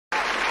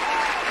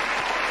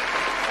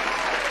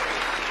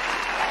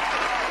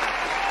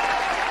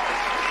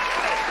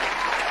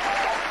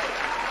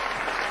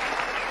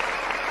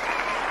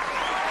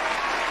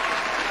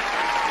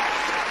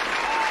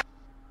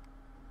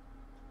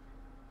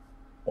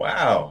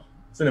Wow.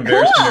 It's an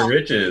embarrassment of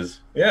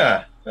riches.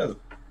 Yeah. That was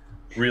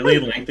really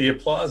lengthy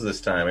applause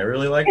this time. I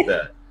really like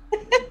that.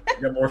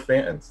 You got more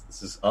fans.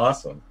 This is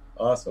awesome.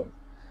 Awesome.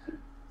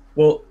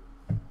 Well,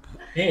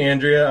 hey,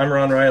 Andrea, I'm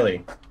Ron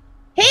Reilly.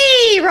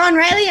 Hey, Ron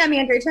Reilly, I'm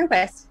Andrea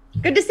Turnquist.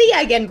 Good to see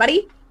you again,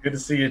 buddy. Good to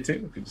see you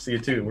too. Good to see you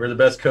too. We're the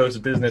Best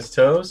Coast Business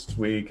Toast.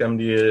 We come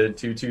to you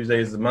 2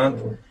 Tuesdays a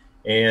month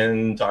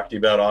and talk to you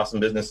about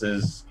awesome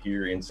businesses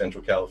here in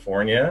Central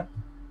California.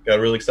 Got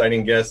a really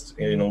exciting guest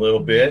in a little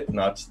bit.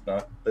 Not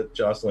that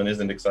Jocelyn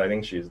isn't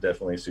exciting. She's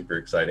definitely a super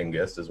exciting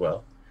guest as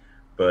well.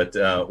 But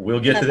we'll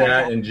get to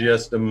that in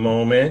just a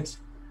moment.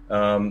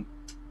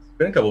 It's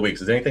been a couple of weeks.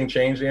 Has anything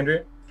changed,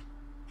 Andrea?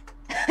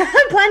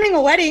 I'm planning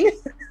a wedding.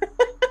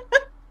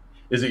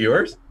 Is it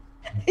yours?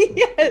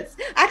 Yes.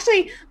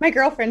 Actually, my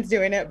girlfriend's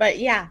doing it, but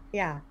yeah.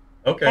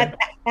 Okay.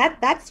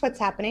 That's what's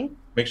happening.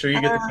 Make sure you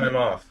get the time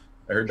off.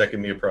 I heard that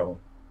can be a problem.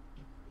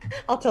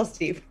 I'll tell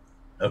Steve.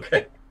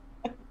 Okay.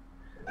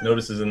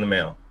 Notice is in the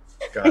mail.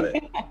 Got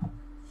it.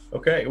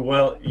 Okay.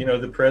 Well,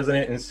 the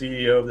president and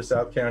CEO of the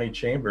South County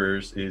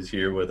Chambers is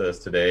here with us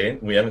today.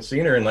 We haven't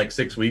seen her in like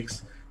 6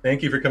 weeks.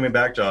 Thank you for coming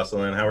back,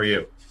 Jocelyn. How are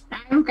you?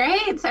 I'm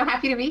great. So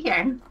happy to be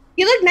here.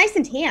 You look nice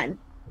and tan.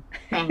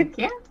 Thank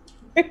you.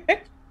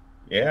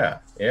 Yeah.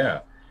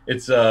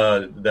 It's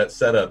that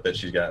setup that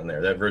she's got in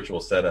there. That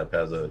virtual setup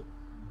has a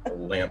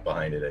lamp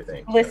behind it, I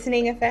think.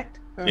 Listening effect?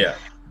 Oh, yeah.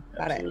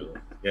 Got absolutely.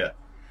 It. Yeah.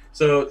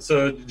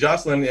 So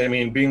Jocelyn, I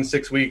mean, being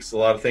 6 weeks, a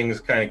lot of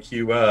things kind of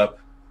queue up.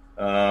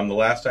 The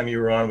last time you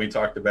were on, we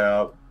talked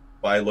about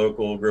Buy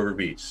Local Grover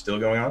Beach. Still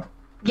going on?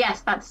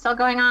 Yes, that's still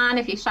going on.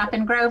 If you shop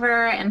in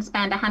Grover and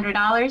spend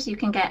 $100, you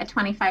can get a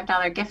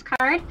 $25 gift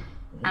card.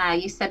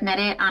 You submit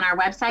it on our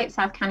website,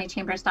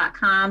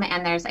 southcountychambers.com,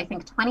 and there's, I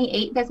think,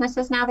 28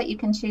 businesses now that you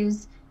can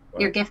choose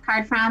your gift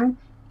card from,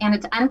 and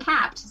it's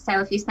uncapped. So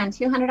if you spend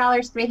 $200,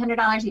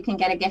 $300, you can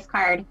get a gift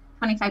card,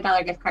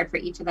 $25 gift card for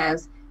each of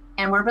those.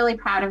 And we're really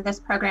proud of this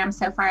program.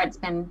 So far, it's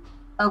been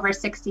over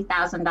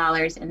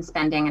 $60,000 in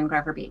spending in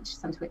Grover Beach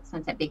since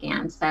it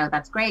began. So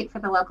that's great for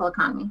the local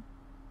economy.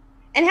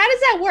 And how does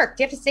that work?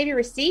 Do you have to save your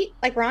receipt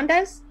like Ron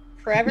does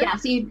forever? Yeah,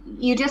 so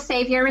you just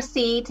save your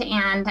receipt,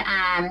 and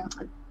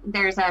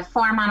there's a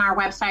form on our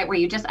website where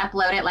you just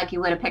upload it like you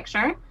would a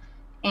picture.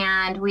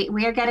 And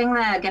we are getting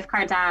the gift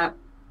cards out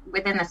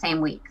within the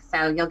same week.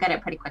 So you'll get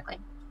it pretty quickly.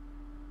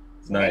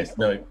 It's nice.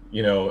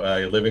 No,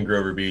 I live in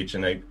Grover Beach,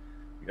 and I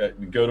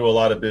go to a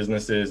lot of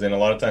businesses, and a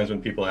lot of times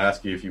when people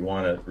ask you if you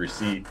want a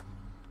receipt,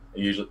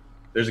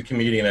 there's a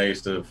comedian I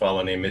used to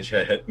follow named Mitch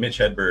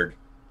Hedberg,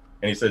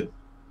 and he said,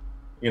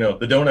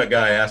 the donut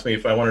guy asked me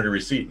if I wanted a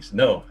receipt. He said,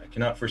 no, I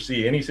cannot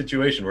foresee any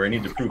situation where I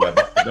need to prove I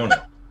bought the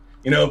donut.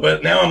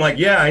 But now I'm like,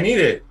 yeah, I need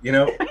it,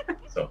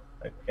 So,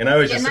 and I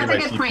always just say my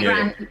that's a good point,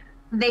 Ron.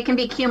 They can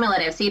be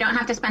cumulative, so you don't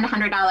have to spend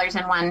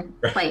 $100 in one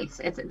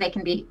place. They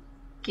can be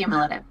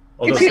cumulative.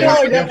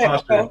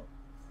 Although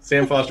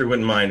Sam Foster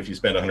wouldn't mind if you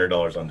spent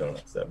 $100 on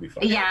donuts. That'd be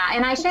fun. Yeah,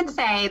 and I should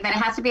say that it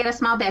has to be at a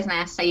small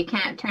business, so you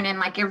can't turn in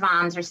like your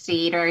Vons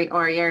receipt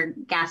or your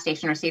gas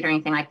station receipt or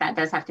anything like that. It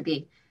does have to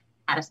be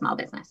at a small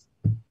business.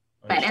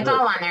 But it's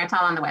all on there. It's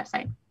all on the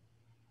website.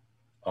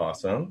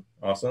 Awesome.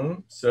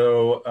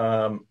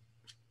 So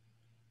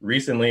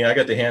recently, I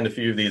got to hand a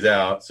few of these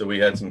out. So we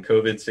had some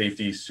COVID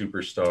safety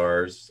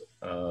superstars.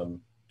 Can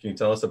you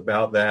tell us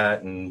about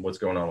that and what's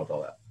going on with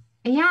all that?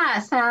 Yeah,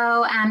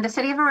 so the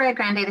City of Arroyo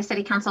Grande, the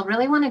City Council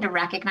really wanted to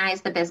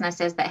recognize the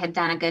businesses that had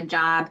done a good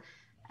job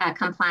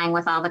complying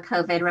with all the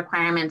COVID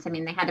requirements. I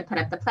mean, they had to put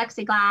up the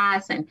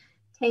plexiglass and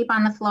tape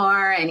on the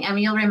floor. And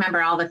you'll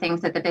remember all the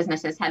things that the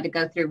businesses had to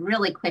go through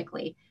really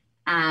quickly.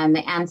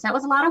 And so it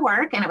was a lot of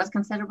work, and it was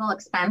considerable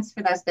expense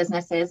for those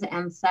businesses.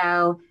 And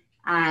so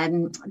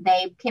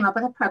they came up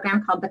with a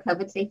program called the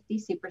COVID Safety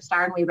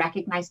Superstar, and we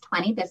recognized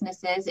 20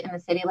 businesses in the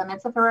city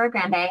limits of Arroyo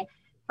Grande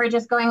for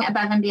just going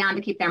above and beyond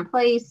to keep their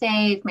employees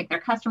safe, make their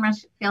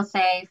customers feel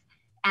safe.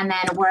 And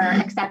then we're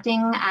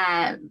accepting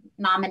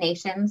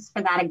nominations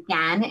for that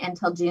again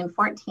until June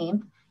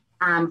 14th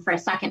for a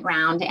second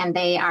round. And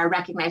they are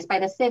recognized by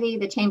the city,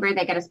 the chamber.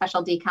 They get a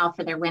special decal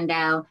for their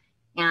window.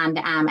 And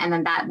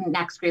then that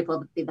next group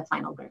will be the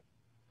final group.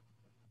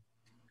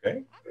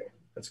 Okay,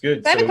 that's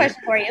good. I have a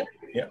question for you.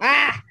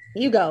 Yeah.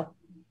 You go.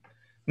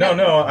 No,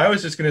 I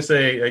was just going to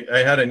say I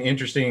had an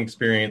interesting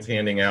experience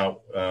handing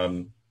out.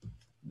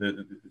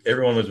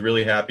 Everyone was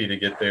really happy to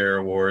get their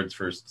awards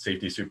for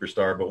Safety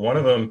Superstar, but one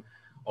of them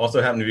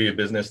also happened to be a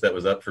business that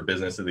was up for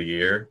Business of the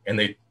Year, and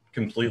they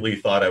completely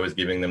thought I was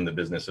giving them the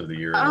Business of the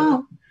Year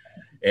award.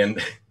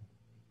 And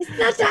it's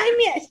not time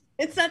yet.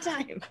 It's not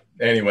time.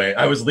 Anyway,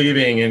 I was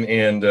leaving,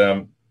 and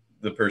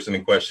the person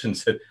in question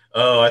said,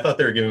 "Oh, I thought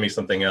they were giving me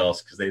something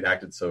else," because they'd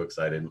acted so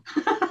excited.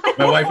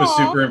 My wife was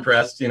super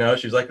impressed. She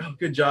was like, "Oh,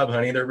 good job,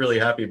 honey. They're really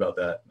happy about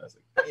that." And I was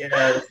like, "Yeah,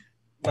 that's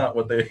not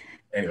what they."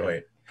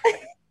 Anyway,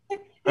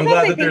 I'm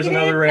glad that there's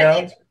another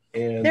round.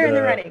 And they're in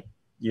the running.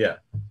 Yeah.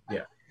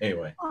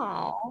 Anyway.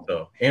 Oh.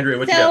 So, Andrea,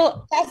 what you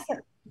got?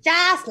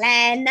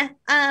 Jocelyn,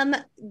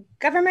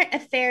 government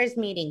affairs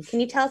meeting. Can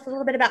you tell us a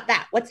little bit about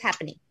that? What's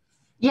happening?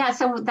 Yeah,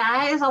 so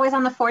that is always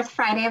on the fourth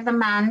Friday of the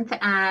month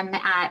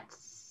at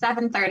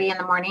 7:30 in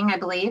the morning, I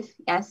believe.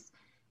 Yes.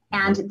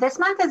 And this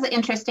month is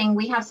interesting.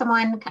 We have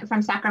someone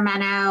from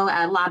Sacramento,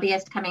 a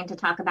lobbyist, coming to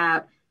talk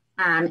about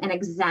an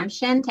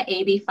exemption to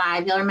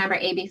AB5. You'll remember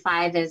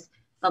AB5 is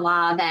the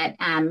law that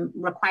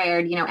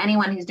required,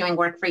 anyone who's doing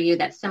work for you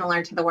that's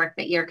similar to the work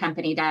that your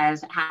company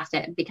does has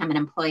to become an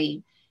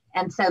employee.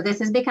 And so this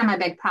has become a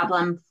big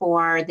problem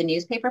for the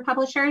newspaper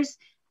publishers.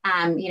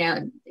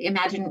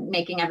 Imagine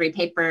making every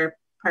paper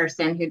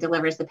person who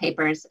delivers the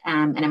papers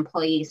an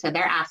employee. So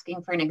they're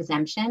asking for an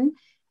exemption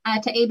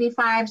to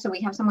AB5. So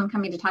we have someone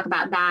coming to talk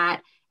about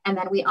that. And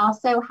then we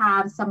also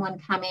have someone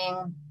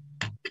coming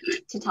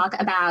to talk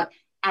about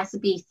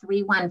SB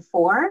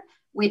 314,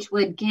 which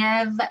would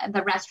give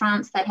the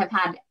restaurants that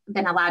have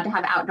been allowed to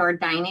have outdoor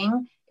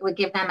dining, it would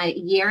give them a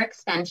year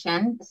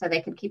extension so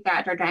they could keep their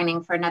outdoor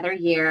dining for another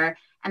year.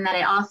 And then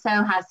it also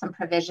has some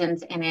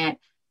provisions in it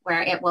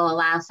where it will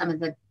allow some of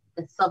the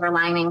silver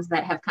linings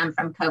that have come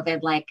from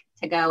COVID, like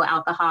to-go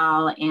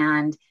alcohol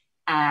and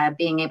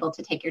being able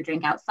to take your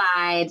drink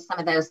outside. Some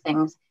of those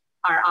things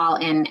are all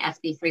in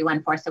SB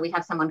 314. So we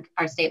have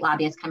our state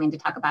lobbyist, coming to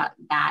talk about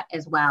that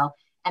as well.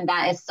 And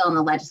that is still in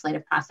the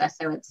legislative process.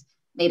 So it's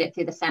made it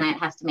through the Senate,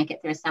 has to make it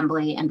through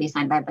Assembly and be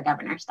signed by the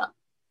governor still.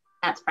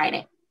 That's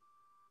Friday.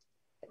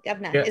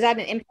 Governor, Yeah. Is that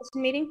an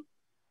in-person meeting?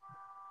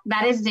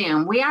 That is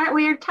Zoom.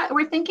 We're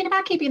thinking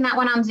about keeping that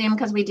one on Zoom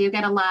because we do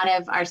get a lot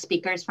of our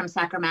speakers from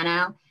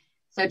Sacramento.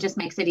 So it just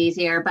makes it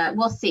easier, but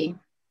we'll see.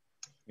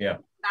 Yeah.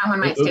 That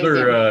one might stay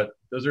Zoom.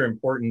 Those are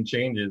important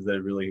changes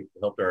that really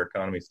helped our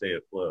economy stay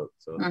afloat.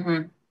 So,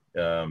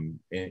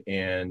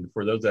 and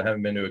for those that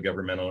haven't been to a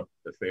governmental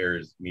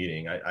affairs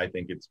meeting, I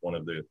think it's one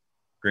of the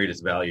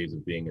greatest values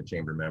of being a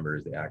chamber member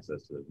is the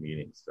access to those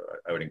meetings. So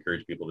I would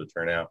encourage people to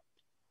turn out.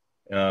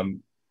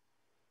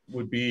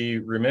 Would be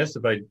remiss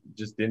if I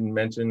just didn't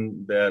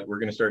mention that we're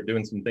going to start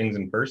doing some things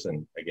in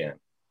person again.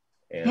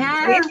 And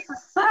yes,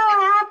 so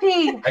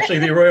happy. Actually,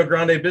 the Arroyo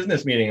Grande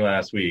business meeting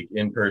last week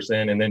in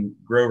person, and then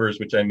Grover's,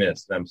 which I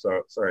missed. I'm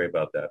sorry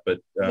about that. But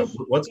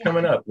what's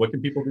coming up? What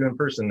can people do in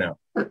person now?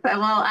 Well,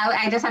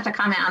 I just have to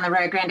comment on the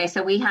Arroyo Grande.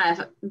 So we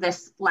have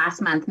this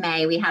last month,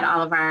 May, we had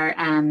all of our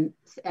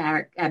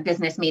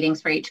business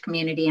meetings for each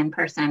community in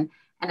person.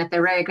 And at the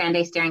Arroyo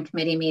Grande Steering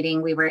Committee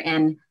meeting, we were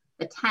in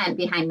the tent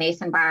behind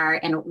Mason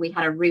Bar, and we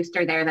had a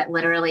rooster there that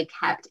literally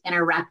kept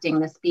interrupting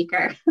the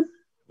speaker.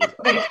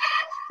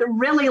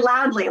 Really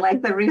loudly,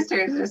 like the rooster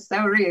is just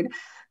so rude.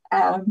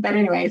 But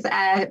anyways,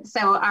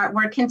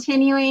 we're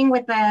continuing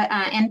with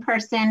the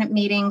in-person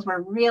meetings.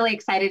 We're really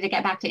excited to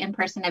get back to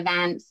in-person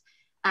events.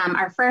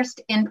 Our first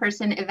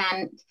in-person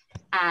event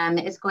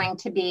is going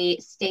to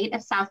be State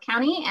of South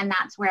County, and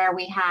that's where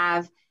we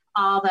have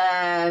all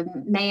the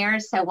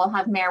mayors. So we'll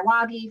have Mayor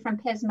Woggy from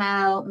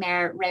Pismo,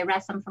 Mayor Ray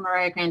Ressam from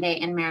Arroyo Grande,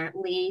 and Mayor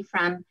Lee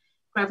from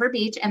Grover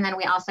Beach. And then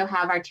we also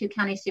have our 2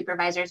 county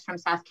supervisors from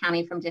South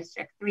County from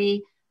District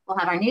 3. We'll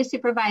have our new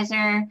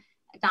supervisor,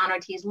 Don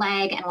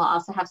Ortiz-Legg, and we'll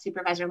also have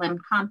Supervisor Lynn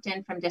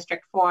Compton from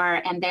District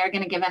 4. And they're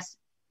going to give us,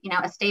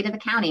 a state of the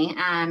county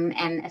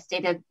and a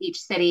state of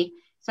each city.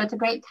 So it's a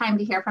great time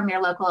to hear from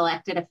your local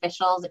elected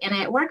officials. And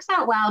it works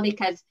out well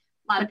because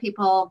a lot of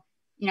people,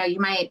 you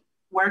might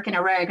work in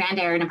Arroyo Grande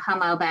or in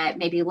Pomo, but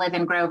maybe live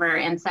in Grover.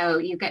 And so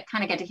you get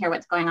to hear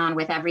what's going on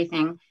with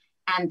everything.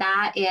 And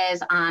that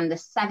is on the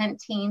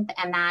 17th,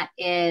 and that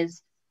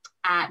is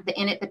at the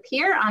Inn at the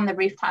Pier on the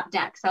rooftop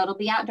deck. So it'll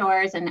be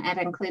outdoors, and it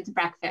includes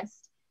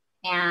breakfast.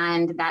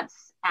 And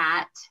that's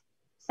at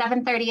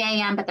 7:30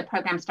 a.m., but the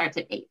program starts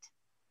at 8.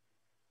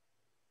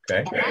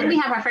 Okay. And then we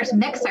have our first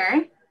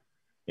mixer.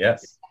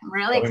 Yes. I'm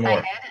really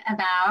excited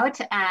about.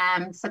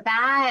 So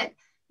that,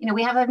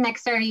 we have a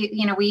mixer,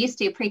 we used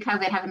to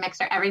pre-COVID have a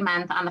mixer every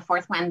month on the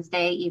 4th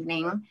Wednesday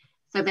evening.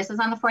 So this is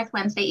on the 4th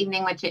Wednesday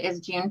evening, which is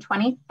June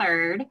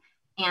 23rd.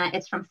 And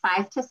it's from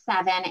 5 to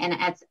 7, and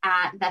it's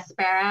at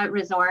Vespera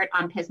Resort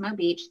on Pismo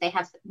Beach. They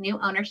have new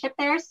ownership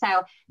there,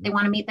 so they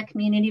want to meet the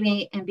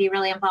community and be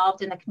really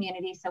involved in the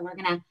community. So we're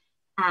going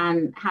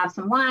to have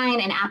some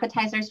wine and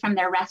appetizers from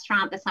their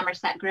restaurant, the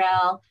Somerset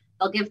Grill.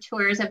 They'll give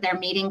tours of their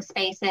meeting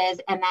spaces,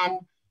 and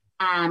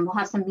then we'll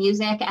have some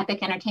music.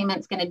 Epic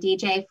Entertainment's going to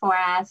DJ for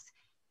us,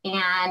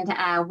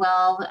 and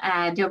we'll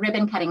do a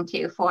ribbon cutting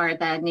too for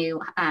the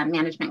new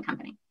management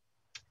company.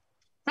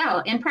 So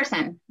in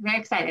person, very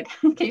excited.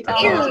 Can you tell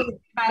us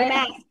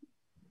about it?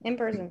 In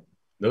person.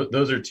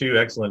 Those are 2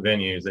 excellent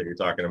venues that you're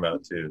talking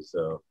about too.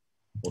 So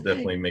we'll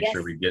definitely make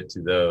sure we get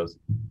to those.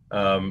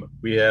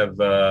 We have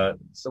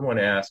someone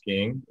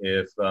asking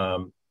if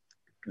the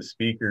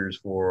speakers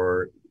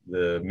for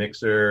the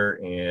mixer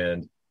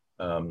and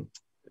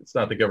it's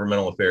not the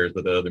governmental affairs,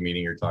 but the other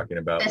meeting you're talking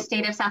about. The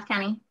State of South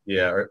County.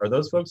 Yeah. Are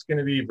those folks going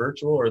to be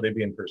virtual or are they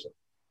be in person?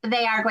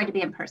 They are going to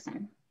be in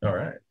person. All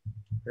right.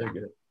 Very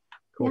good.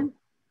 Cool. Yeah.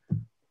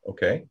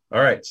 Okay.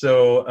 All right.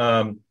 So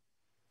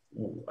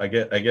I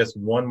guess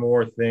one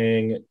more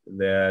thing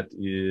that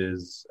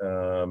is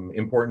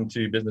important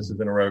to businesses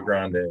in Arroyo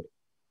Grande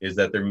is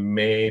that there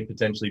may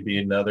potentially be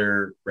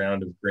another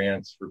round of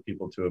grants for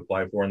people to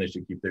apply for, and they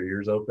should keep their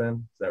ears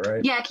open. Is that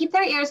right? Yeah, keep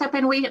their ears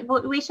open.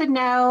 We should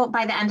know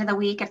by the end of the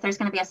week if there's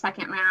going to be a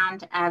second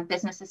round of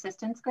business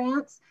assistance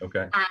grants.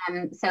 Okay.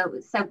 So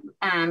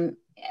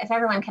if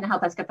everyone can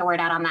help us get the word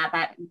out on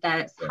that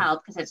does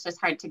help, because it's just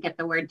hard to get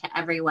the word to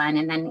everyone.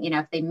 And then,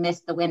 if they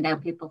miss the window,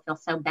 people feel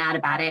so bad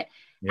about it.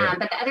 Yeah.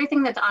 But the other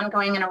thing that's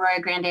ongoing in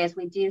Arroyo Grande is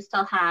we do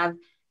still have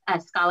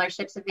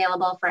scholarships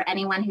available for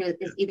anyone who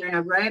is either an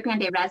Arroyo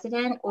Grande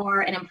resident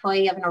or an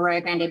employee of an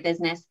Arroyo Grande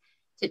business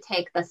to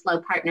take the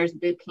Slow Partners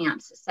boot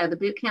camps. So the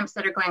boot camps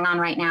that are going on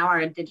right now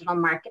are a digital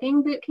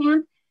marketing boot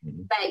camp,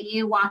 but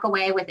you walk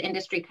away with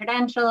industry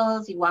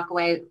credentials. You walk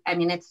away. I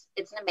mean, it's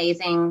an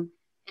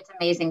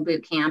amazing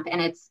boot camp,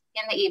 and it's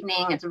in the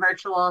evening. It's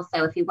virtual,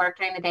 so if you work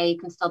during the day, you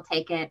can still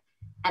take it.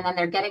 And then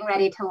they're getting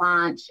ready to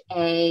launch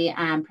a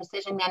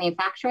precision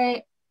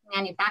manufacturing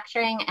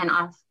and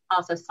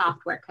also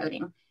software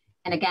coding.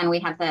 And again, we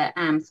have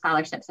the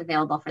scholarships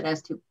available for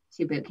those two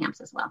boot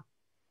camps as well.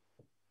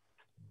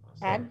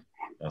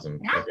 Awesome.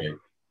 Yeah. Okay.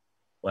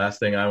 Last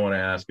thing I want to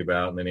ask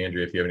about, and then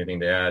Andrea, if you have anything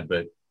to add,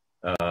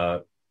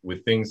 but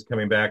with things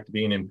coming back to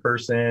being in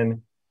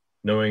person,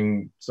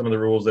 knowing some of the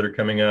rules that are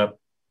coming up,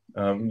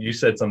 you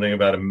said something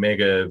about a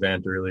mega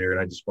event earlier,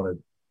 and I just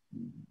wanted,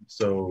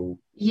 so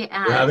we're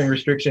having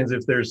restrictions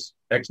if there's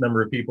X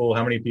number of people.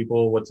 How many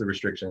people? What's the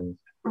restrictions?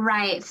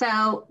 Right.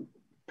 So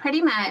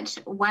pretty much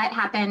what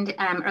happened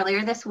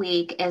earlier this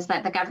week is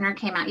that the governor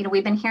came out.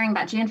 We've been hearing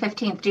about June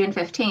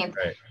 15th.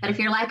 Right. But if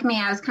you're like me,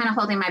 I was kind of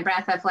holding my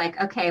breath of like,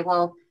 okay,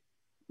 well,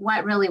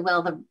 what really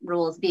will the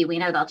rules be? We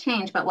know they'll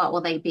change, but what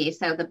will they be?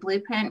 So the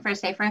blueprint for a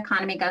safer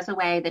economy goes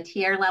away. The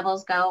tier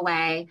levels go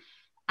away.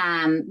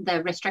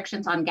 The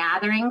restrictions on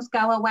gatherings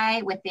go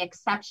away, with the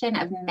exception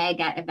of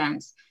mega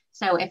events.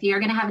 So if you're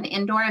going to have an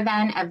indoor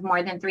event of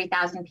more than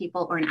 3,000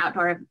 people or an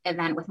outdoor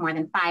event with more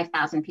than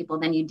 5,000 people,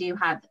 then you do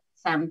have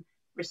some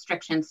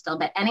restrictions still.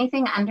 But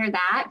anything under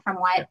that, from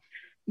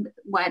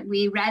what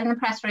we read in the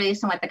press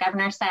release and what the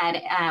governor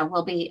said,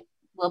 will be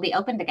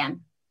opened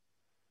again.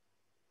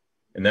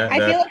 And I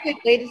feel like we've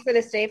waited for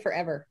this day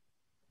forever.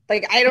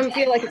 Like, I don't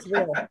feel like it's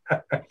real.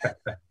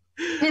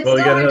 It's well,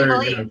 we got hard to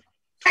another believe.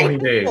 20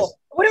 days.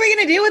 What are we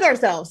going to do with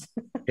ourselves?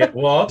 Yeah,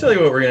 well, I'll tell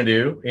you what we're going to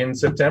do. In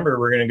September,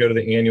 we're going to go to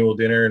the annual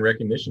dinner and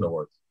recognition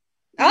awards.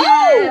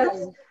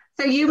 Oh!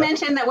 So you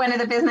mentioned that one of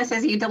the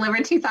businesses you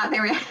delivered to thought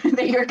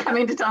that you were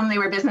coming to tell them they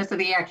were business of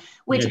the year,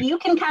 which you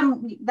can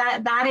come.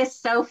 That is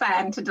so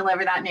fun to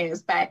deliver that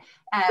news. But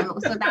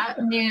so that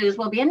news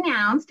will be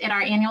announced at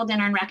our annual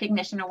dinner and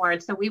recognition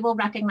awards. So we will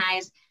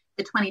recognize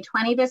the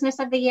 2020 business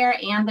of the year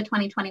and the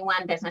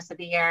 2021 business of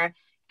the year.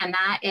 And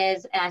that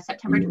is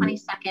September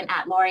 22nd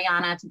at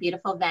Laureana. It's a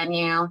beautiful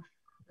venue,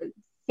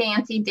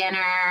 fancy dinner,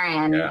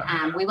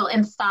 and we will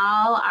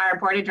install our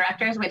board of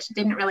directors, which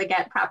didn't really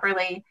get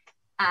properly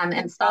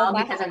installed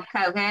because of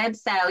COVID.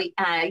 So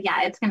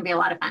it's going to be a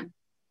lot of fun.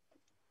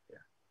 Yeah.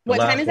 What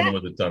time is that?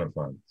 Was a ton of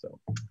fun. So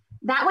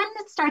that one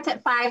starts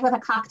at 5 with a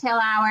cocktail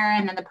hour,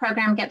 and then the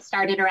program gets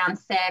started around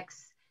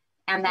 6.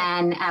 And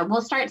then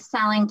we'll start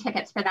selling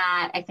tickets for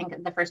that, I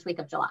think, the first week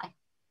of July.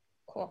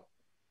 Cool.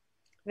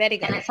 Very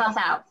good. And it sells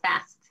out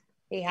fast.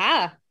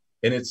 Yeah.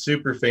 And it's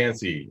super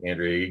fancy,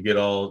 Andrea. You get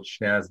all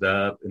schnazzed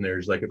up, and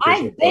there's like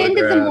I've been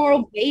to the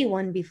Morro Bay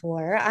one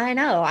before. I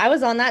know. I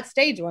was on that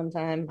stage one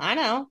time. I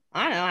know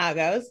how it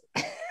goes.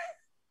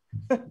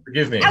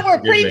 Forgive me. I wore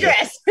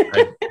pre-dress.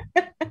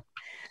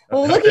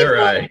 Well, looking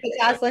forward to it,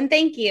 Jocelyn.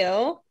 Thank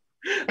you.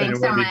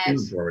 Thanks so much.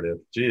 Informative.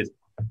 Jeez.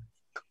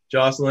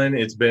 Jocelyn,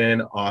 it's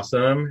been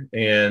awesome,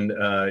 and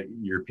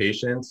your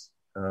patience.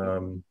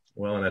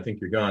 Well, and I think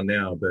you're gone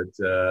now, but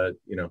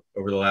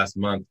over the last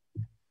month,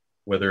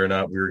 whether or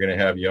not we were going to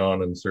have you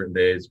on certain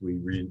days,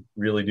 we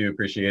really do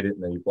appreciate it.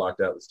 And then you blocked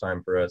out this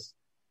time for us.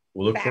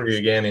 We'll look for you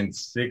again in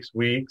 6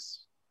 weeks.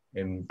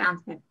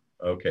 Sounds good.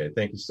 Okay.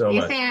 Thank you so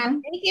much.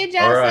 Sam. Thank you,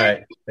 Jocelyn. All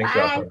right. Thanks, Bye.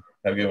 Jocelyn.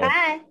 Have a good one.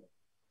 Bye.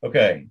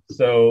 Okay.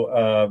 So,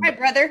 Hi,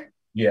 brother.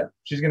 yeah,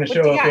 she's going to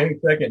show up any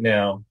second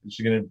now.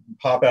 She's going to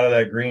pop out of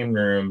that green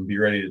room and be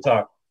ready to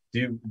talk.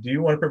 Do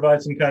you want to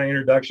provide some kind of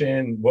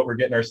introduction, what we're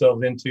getting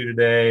ourselves into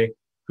today,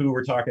 who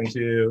we're talking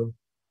to?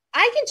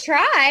 I can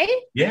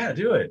try. Yeah,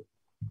 do it.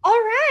 All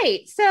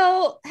right.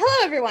 So,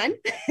 hello, everyone.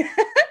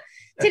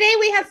 Today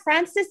we have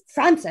Frances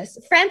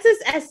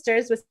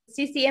Esters with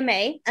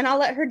CCMA, and I'll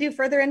let her do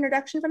further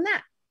introduction from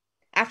that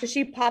after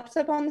she pops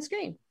up on the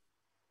screen.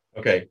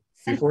 Okay.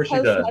 Before she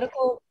does,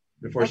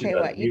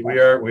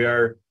 we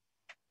are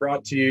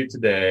brought to you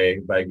today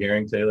by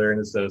Gehring Taylor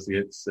and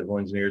Associates, Civil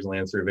Engineers,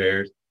 Land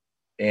Surveyors,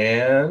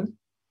 and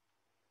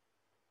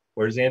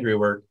where does Andrea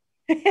work?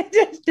 It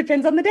just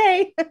depends on the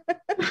day.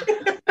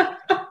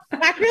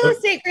 Back Real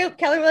Estate Group,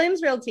 Keller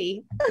Williams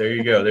Realty. There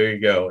you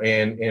go.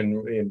 And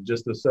in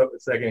just a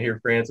second here,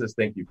 Frances,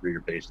 thank you for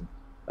your patience.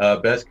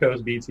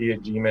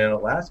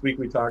 bestcoastbt@gmail. Last week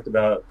we talked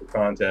about the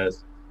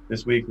contest.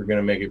 This week we're going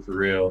to make it for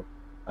real.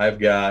 I've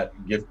got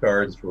gift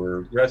cards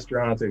for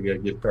restaurants. I've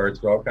got gift cards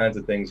for all kinds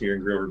of things here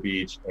in Grover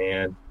Beach.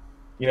 And,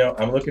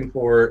 I'm looking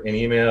for an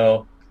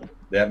email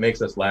that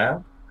makes us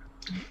laugh,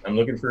 I'm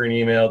looking for an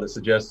email that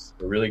suggests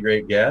a really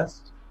great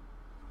guest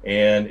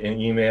and an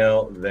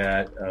email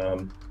that,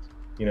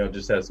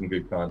 just has some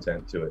good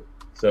content to it.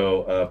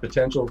 So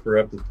potential for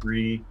up to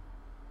 3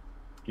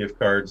 gift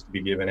cards to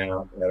be given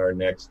out at our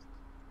next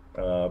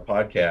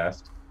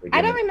podcast. Again,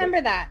 I don't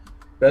remember that.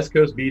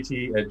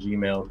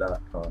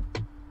 bestcoastbt@gmail.com.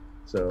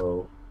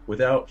 So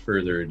without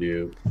further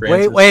ado,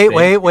 Wait.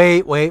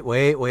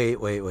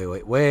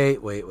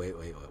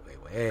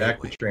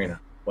 Back to train up.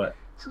 What?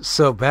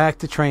 So back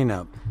to train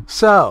up.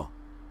 So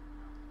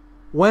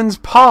when's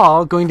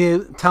Paul going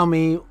to tell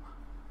me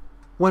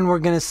when we're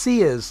going to see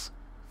his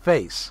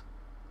face?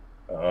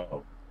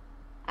 Oh.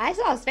 I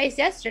saw his face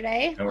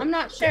yesterday. I'm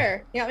not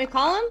sure. You want me to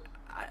call him?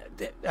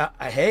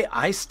 Hey,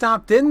 I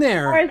stopped in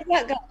there. Where's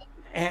that go?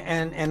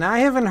 And I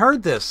haven't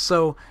heard this.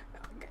 So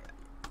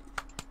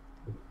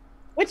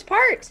which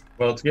part?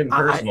 Well, it's getting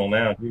personal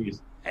now. Jeez.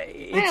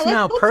 It's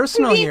now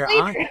personal here.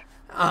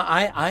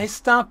 I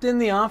stopped in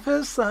the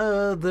office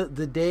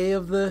the day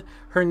of the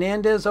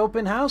Hernandez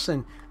open house,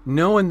 and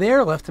no one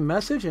there left a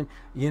message. And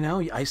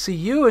I see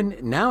you,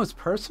 and now it's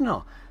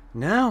personal.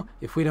 Now,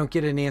 if we don't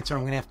get an answer,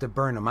 I'm going to have to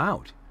burn them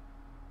out.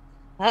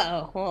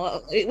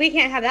 Well, we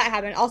can't have that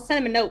happen. I'll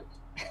send him a note.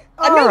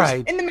 All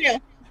right. In the mail.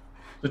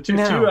 So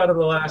two out of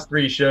the last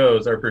 3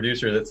 shows, our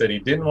producer that said he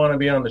didn't want to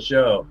be on the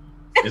show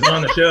is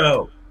on the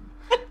show.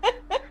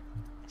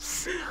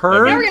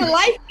 Heard. We're going to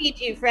live feed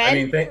you, Fred. I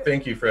mean,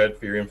 thank you, Fred,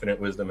 for your infinite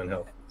wisdom and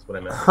help. That's what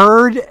I meant.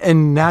 Heard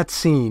and not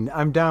seen.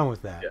 I'm down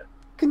with that. Yeah.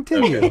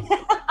 Continue. Okay.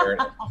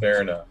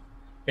 Fair enough.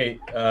 Hey,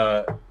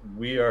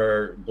 we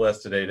are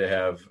blessed today to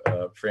have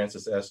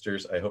Frances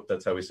Esters. I hope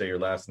that's how we say your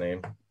last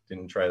name.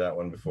 Didn't try that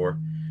one before.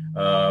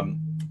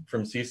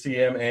 From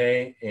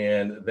CCMA,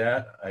 and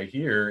that I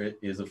hear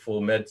is a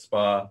full med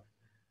spa.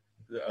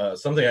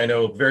 Something I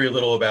know very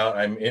little about.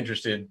 I'm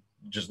interested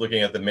just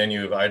looking at the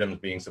menu of items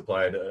being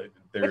supplied.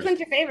 Which one's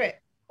your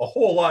favorite? A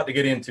whole lot to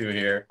get into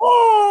here.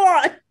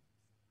 Oh!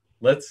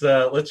 Let's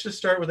just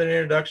start with an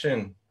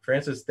introduction.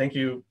 Frances, thank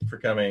you for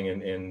coming,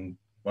 and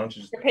why don't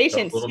you just talk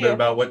a little bit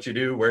about what you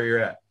do, where you're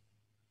at.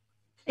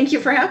 Thank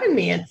you for having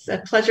me. It's a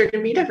pleasure to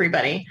meet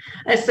everybody.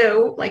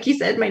 So, like you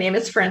said, my name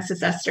is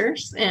Frances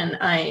Esters, and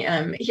I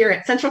am here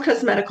at Central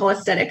Coast Medical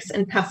Aesthetics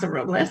in Paso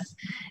Robles,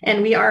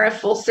 and we are a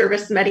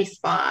full-service Medi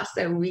Spa.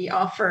 So we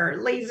offer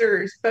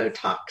lasers,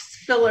 Botox,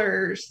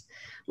 fillers,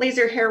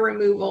 laser hair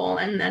removal,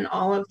 and then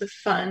all of the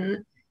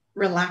fun,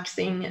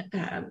 relaxing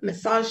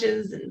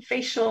massages and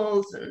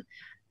facials, and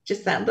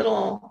just that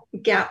little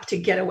gap to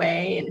get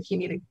away. And if you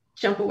need to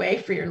jump away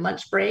for your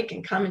lunch break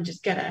and come and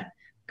just get a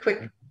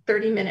quick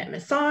 30-minute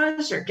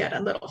massage or get a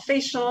little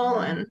facial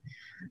and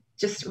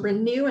just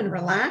renew and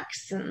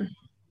relax and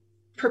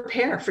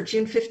prepare for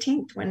June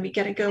 15th when we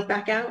get to go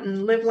back out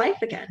and live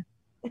life again.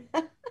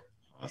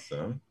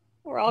 Awesome.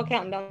 We're all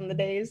counting down the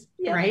days.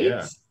 Yeah. Right?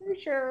 Yeah. For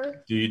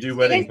sure. Do you do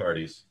wedding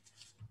parties?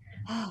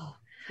 Oh,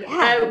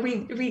 yeah.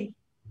 We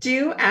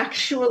do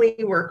actually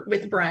work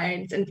with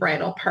brides and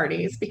bridal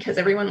parties because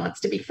everyone wants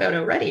to be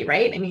photo ready,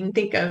 right? I mean,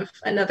 think of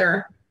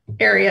another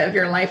area of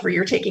your life where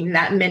you're taking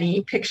that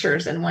many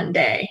pictures in one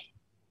day.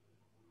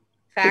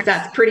 Because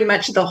that's pretty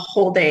much the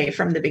whole day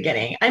from the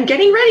beginning. I'm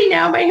getting ready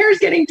now. My hair's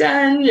getting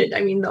done.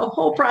 I mean, the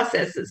whole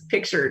process is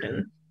pictured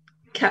and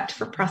kept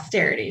for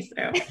posterity.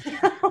 So,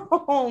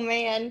 oh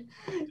man,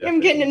 I'm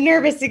getting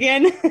nervous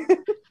again.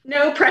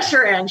 No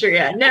pressure,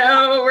 Andrea.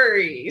 No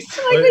worries.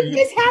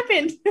 This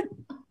happened.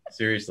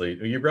 Seriously,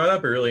 you brought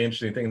up a really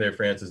interesting thing there,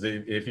 Frances.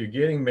 If you're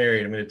getting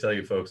married, I'm going to tell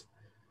you folks,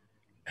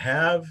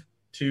 have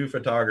 2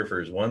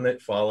 photographers, one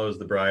that follows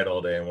the bride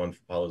all day and one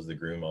follows the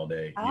groom all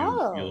day.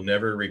 You'll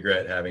never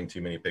regret having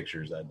too many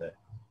pictures that day.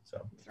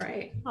 So that's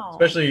right.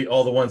 Especially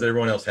all the ones that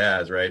everyone else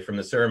has, right? From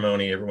the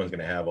ceremony, everyone's going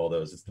to have all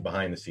those. It's the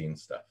behind the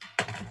scenes stuff.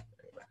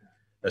 Anyway,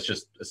 that's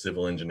just a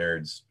civil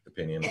engineer's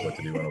opinion of what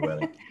to do on a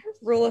wedding.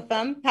 Rule of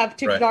thumb, have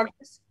 2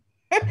 photographers.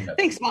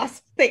 Thanks,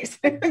 boss. Thanks.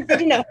 Good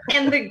to know.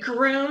 And the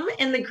groom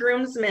and the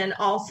groomsmen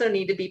also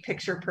need to be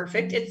picture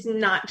perfect. It's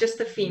not just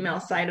the female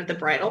side of the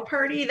bridal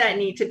party that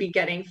need to be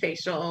getting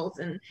facials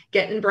and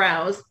getting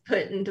brows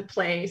put into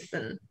place.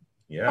 And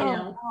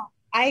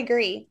I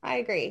agree.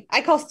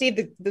 I call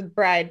Steve the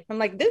bride. I'm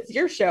like, this is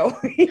your show.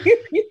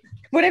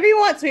 Whatever you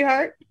want,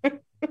 sweetheart.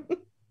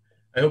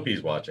 I hope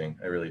he's watching.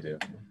 I really do.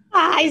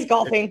 He's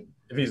golfing.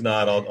 If he's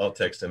not, I'll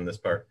text him this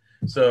part.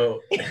 So.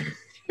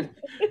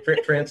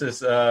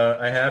 Frances,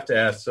 I have to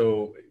ask,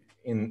 so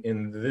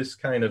in this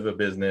kind of a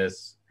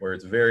business where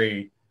it's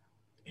very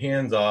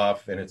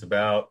hands-off and it's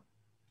about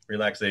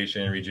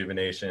relaxation and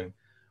rejuvenation,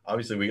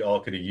 obviously we all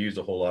could have used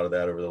a whole lot of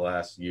that over the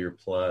last year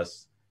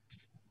plus,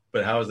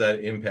 but how has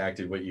that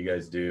impacted what you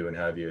guys do and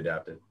how have you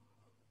adapted?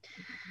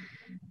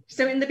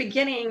 So in the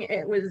beginning,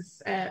 it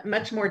was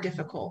much more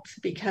difficult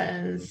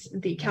because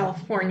the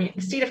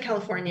state of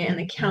California and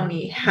the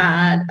county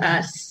had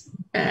us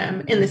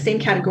in the same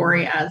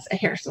category as a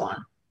hair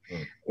salon,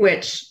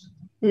 which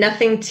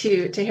nothing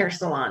to hair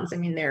salons. I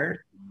mean, they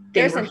were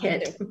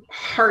hit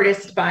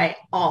hardest by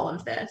all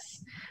of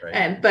this.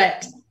 Right.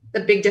 But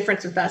the big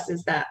difference with us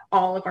is that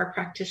all of our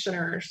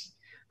practitioners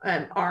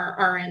our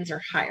RNs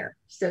are higher.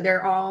 So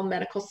they're all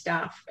medical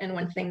staff. And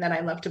one thing that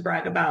I love to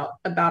brag about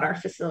our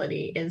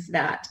facility is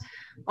that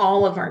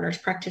all of our nurse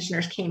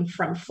practitioners came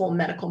from full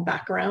medical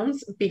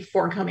backgrounds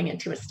before coming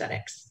into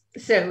aesthetics.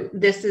 So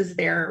this is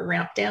their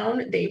ramp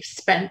down. They've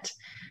spent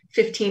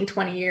 15,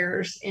 20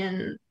 years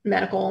in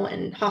medical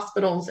and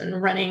hospitals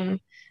and running,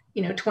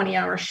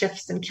 20-hour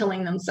shifts and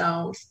killing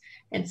themselves.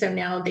 And so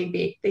now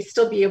they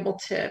still be able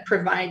to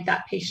provide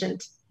that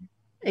patient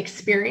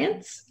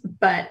experience,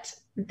 but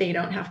they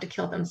don't have to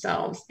kill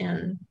themselves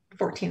in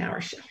 14-hour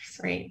shifts,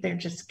 right? They're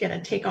just going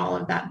to take all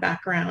of that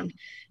background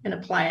and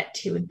apply it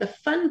to the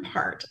fun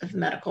part of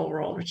medical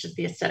world, which is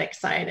the aesthetic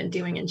side and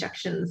doing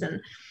injections and,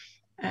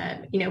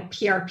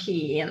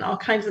 PRP and all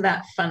kinds of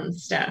that fun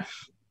stuff.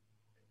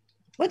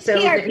 What's so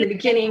PRP? In the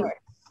beginning,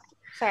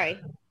 sorry.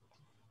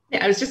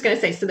 Yeah, I was just going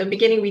to say, so the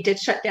beginning we did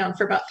shut down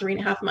for about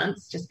 3.5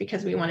 months just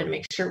because we wanted to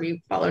make sure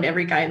we followed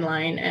every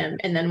guideline.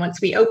 And then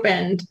once we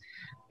opened,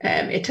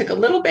 it took a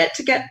little bit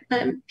to get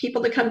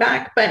people to come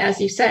back. But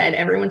as you said,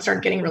 everyone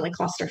started getting really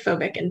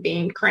claustrophobic and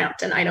being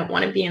cramped, and I don't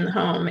want to be in the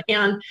home.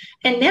 And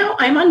now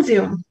I'm on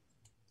Zoom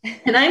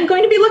and I'm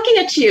going to be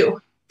looking at you.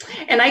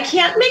 And I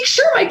can't make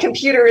sure my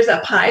computer is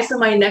up high so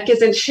my neck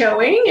isn't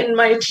showing and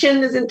my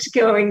chin isn't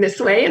going this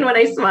way. And when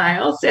I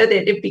smile, so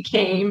that it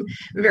became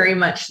very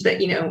much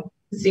that,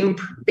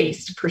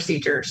 Zoom-based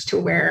procedures to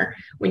where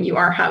when you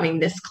are having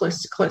this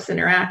close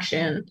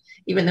interaction,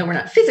 even though we're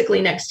not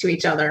physically next to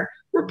each other,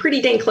 we're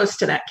pretty dang close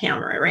to that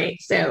camera, right?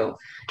 So,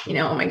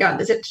 oh my God,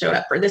 this it showed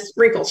up, or this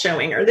wrinkle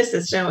showing, or this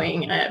is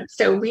showing.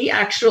 So we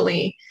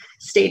actually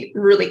stayed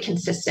really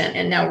consistent,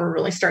 and now we're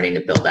really starting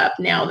to build up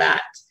now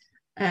that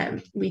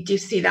we do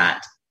see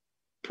that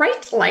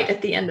bright light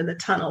at the end of the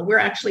tunnel. We're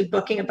actually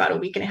booking about a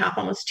week and a half,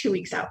 almost 2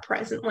 weeks out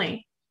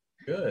presently.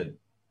 Good.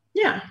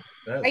 Yeah.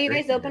 Are you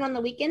guys open on the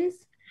weekends?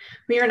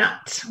 We are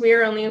not. We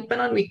are only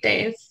open on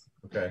weekdays.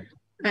 Okay.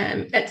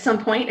 At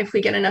some point, if we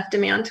get enough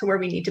demand to where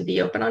we need to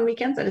be open on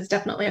weekends, that is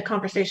definitely a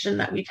conversation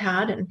that we've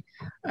had and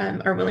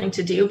are willing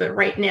to do. But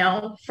right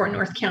now for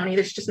North County,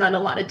 there's just not a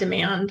lot of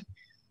demand.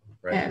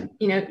 Right.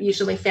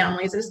 Usually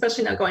families, and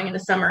especially now going into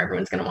summer,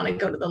 everyone's going to want to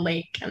go to the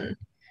lake and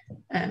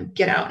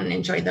get out and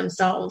enjoy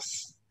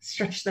themselves,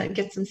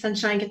 get some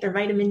sunshine, get their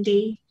vitamin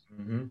D.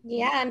 Mm-hmm.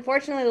 Yeah,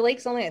 unfortunately, the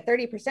lake's only at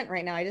 30%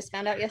 right now. I just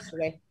found out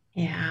yesterday.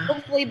 Yeah.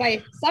 Hopefully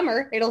by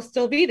summer, it'll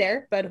still be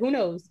there, but who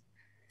knows?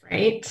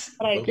 Right.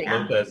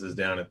 Lopez is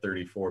down at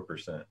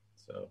 34%.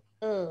 So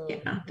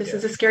this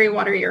is a scary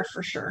water year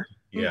for sure.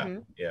 Yeah.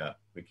 Mm-hmm. Yeah.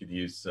 We could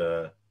use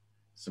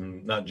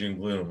some, not June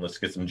gloom. Let's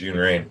get some June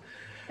rain.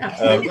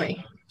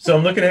 Absolutely. So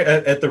I'm looking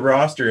at the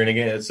roster, and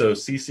again, so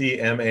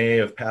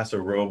CCMA of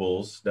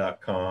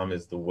PasoRobles.com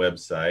is the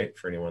website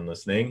for anyone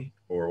listening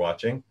or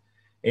watching.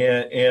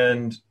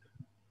 And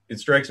it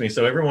strikes me,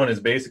 so everyone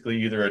is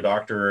basically either a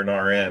doctor or an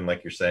RN,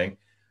 like you're saying.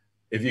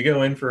 If you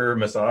go in for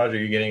massage, are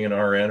you getting an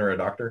RN or a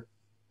doctor?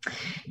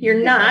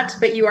 You're not,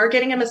 but you are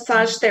getting a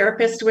massage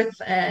therapist with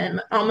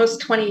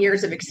almost 20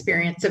 years of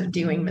experience of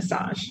doing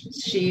massage.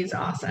 She's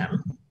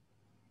awesome.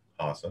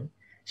 Awesome.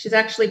 She's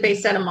actually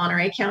based out of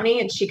Monterey County,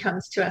 and she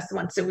comes to us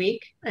once a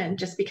week. And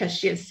just because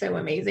she is so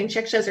amazing, she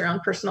actually has her own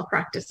personal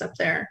practice up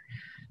there.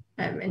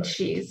 And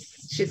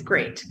she's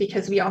great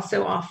because we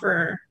also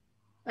offer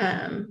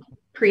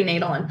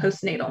prenatal and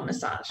postnatal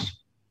massage,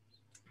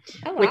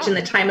 which in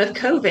the time of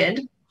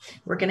COVID,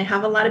 we're going to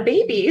have a lot of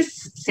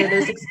babies. So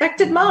those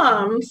expected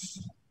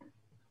moms.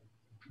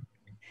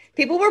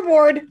 People were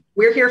bored.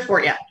 We're here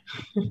for you.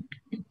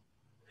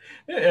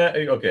 Yeah,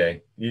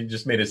 okay. You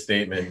just made a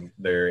statement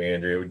there,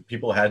 Andrea.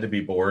 People had to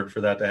be bored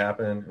for that to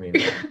happen. I mean,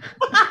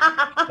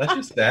 that's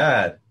just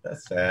sad.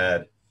 That's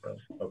sad.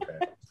 Okay.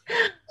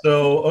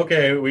 So,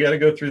 we got to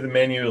go through the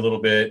menu a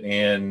little bit.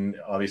 And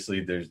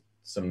obviously there's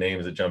some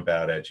names that jump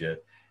out at you.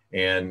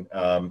 And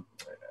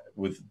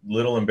with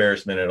little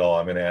embarrassment at all,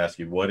 I'm going to ask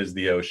you, what is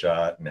the O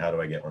shot and how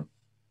do I get one?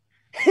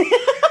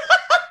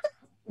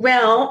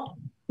 Well,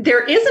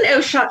 there is an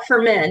O shot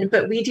for men,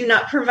 but we do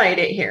not provide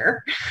it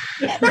here.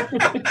 That's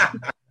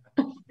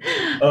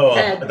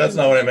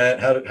not what I meant.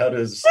 How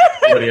does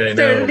somebody I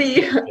know?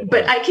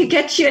 But I could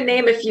get you a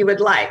name if you would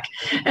like.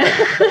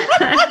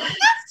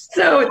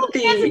 So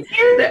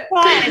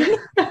fun,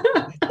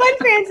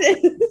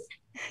 Frances.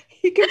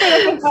 You can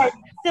put up a hard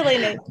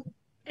silliness.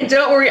 And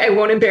don't worry, I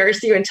won't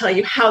embarrass you and tell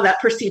you how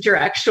that procedure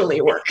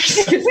actually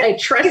works. Because I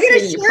trust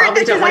you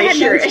probably don't want to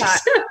hear it.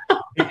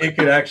 It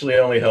could actually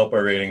only help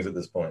our ratings at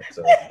this point.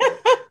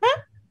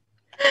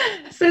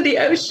 So the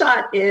O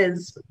shot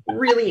is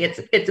really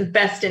its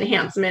best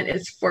enhancement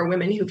is for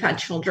women who've had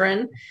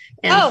children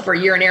and for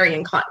urinary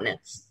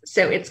incontinence.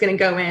 So it's going to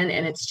go in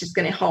and it's just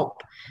going to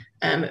help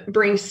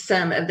bring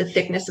some of the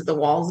thickness of the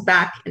walls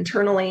back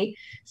internally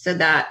so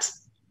that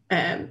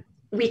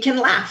we can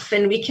laugh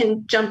and we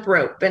can jump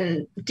rope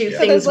and do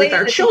things with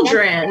our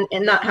children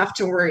and not have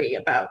to worry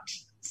about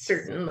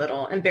certain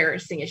little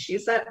embarrassing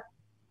issues that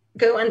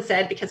go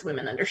unsaid because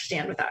women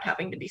understand without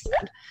having to be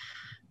said.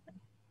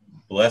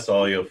 Bless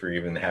all you for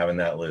even having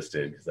that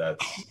listed, because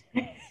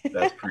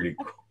that's pretty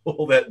cool.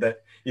 cool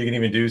that you can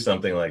even do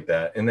something like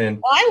that. And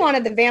then I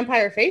wanted the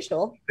vampire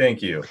facial.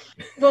 Thank you.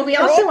 Well, we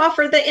also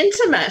offer the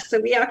Intima. So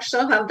we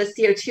actually have the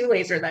CO2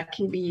 laser that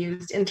can be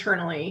used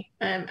internally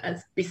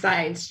as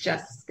besides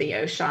just the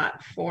O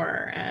shot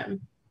for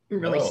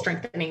really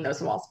strengthening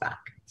those walls back.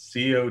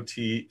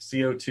 CO2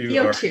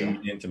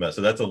 Intima.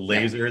 So that's a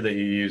laser that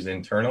you use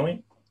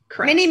internally?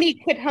 Correct. Mini-me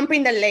quit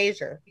humping the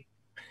laser.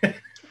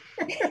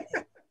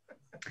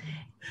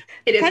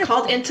 It is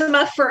called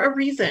Intima for a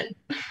reason.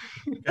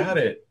 Got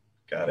it.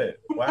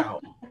 Wow.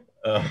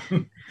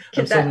 I'm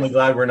suddenly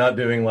glad we're not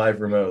doing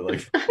live remote.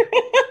 Like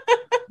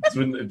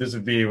this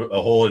would be a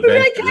whole adventure.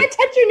 Like, can I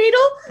touch your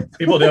needle?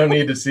 People don't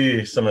need to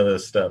see some of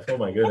this stuff. Oh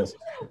my goodness.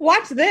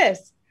 Watch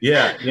this.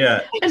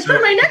 Yeah. And for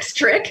my next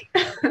trick.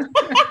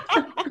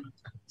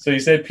 So you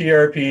said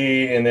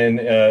PRP, and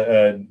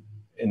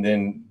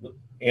then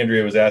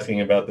Andrea was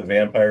asking about the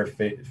vampire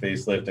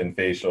facelift and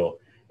facial,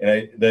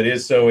 and that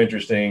is so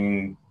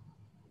interesting.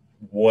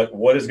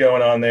 What is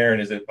going on there,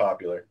 and is it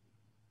popular?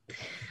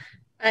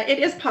 It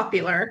is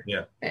popular.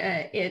 Yeah.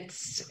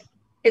 It's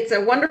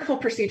a wonderful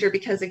procedure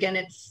because again,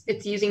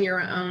 it's using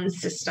your own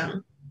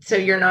system. So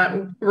you're not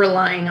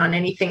relying on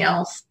anything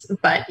else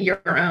but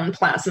your own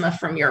plasma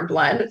from your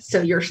blood.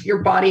 So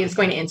your body is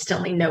going to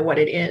instantly know what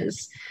it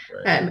is.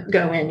 Right.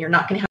 Go in. You're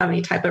not going to have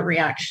any type of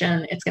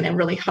reaction. It's going to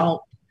really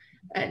help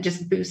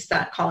just boost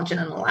that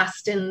collagen and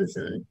elastins.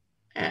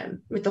 And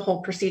with the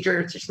whole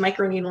procedure, it's just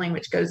microneedling,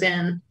 which goes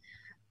in,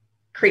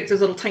 creates those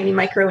little tiny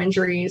micro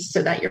injuries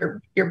so that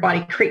your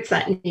body creates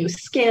that new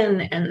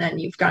skin. And then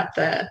you've got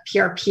the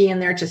PRP in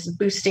there, just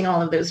boosting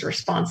all of those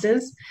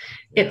responses.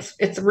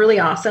 It's really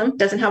awesome.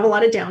 Doesn't have a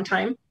lot of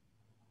downtime,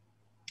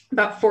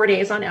 about 4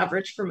 days on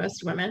average for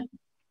most women.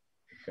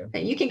 Okay.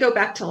 And you can go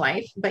back to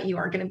life, but you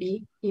are going to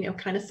be,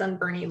 kind of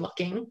sunburny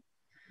looking.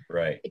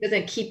 Right. It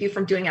doesn't keep you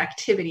from doing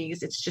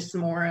activities. It's just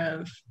more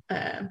of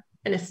an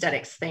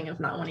aesthetics thing of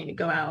not wanting to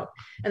go out.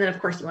 And then of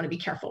course you want to be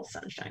careful of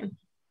sunshine.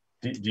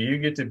 Do you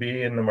get to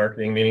be in the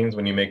marketing meetings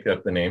when you make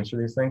up the names for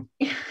these things?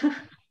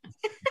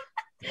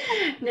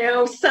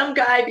 No, some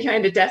guy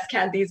behind a desk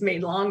had these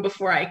made long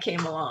before I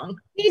came along.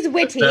 He's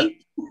witty.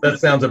 That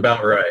sounds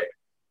about right.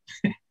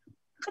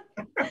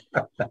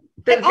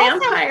 The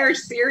vampire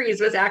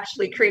series was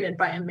actually created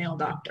by a male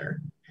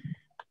doctor.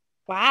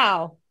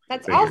 Wow.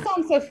 That's all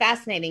sounds so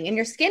fascinating. And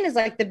your skin is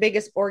like the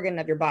biggest organ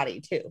of your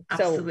body too.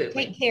 Absolutely. So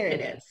take care of it.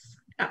 It is.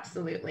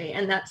 Absolutely.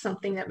 And that's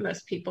something that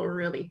most people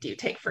really do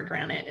take for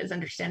granted, is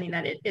understanding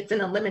that it's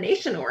an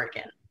elimination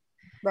organ.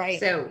 Right.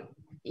 So,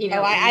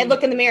 I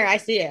look in the mirror, I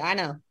see it. I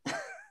know.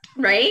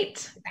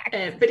 Right.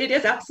 But it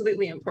is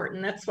absolutely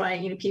important. That's why,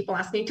 people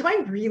ask me, do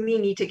I really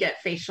need to get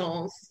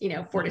facials,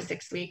 4 to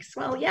 6 weeks?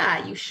 Well,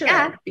 yeah, you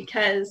should,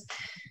 because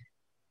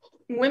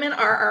women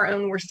are our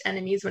own worst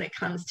enemies when it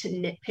comes to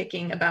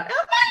nitpicking about, oh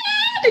my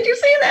God, did you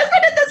see this? Why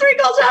did this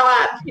wrinkle show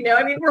up?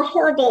 We're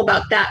horrible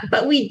about that,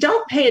 but we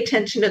don't pay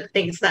attention to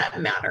things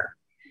that matter.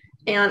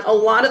 And a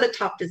lot of the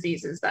top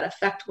diseases that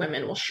affect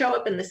women will show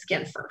up in the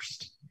skin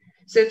first.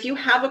 So if you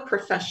have a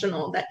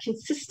professional that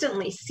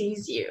consistently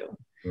sees you,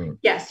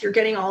 yes, you're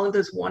getting all of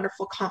those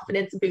wonderful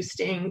confidence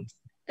boosting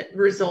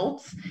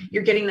results.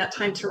 You're getting that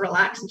time to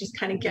relax and just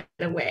kind of get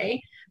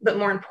away. But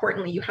more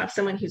importantly, you have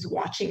someone who's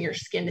watching your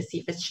skin to see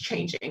if it's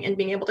changing and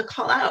being able to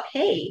call out,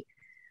 hey,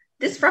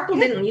 this freckle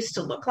didn't used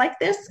to look like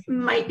this.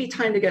 Might be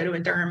time to go to a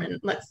derm and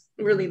let's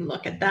really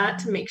look at that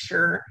to make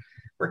sure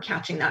we're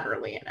catching that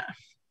early enough.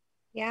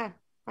 Yeah.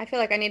 I feel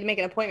like I need to make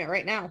an appointment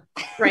right now.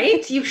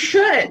 Right? You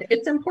should.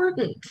 It's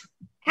important.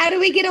 How do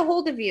we get a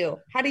hold of you?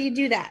 How do you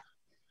do that?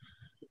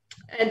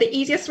 The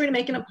easiest way to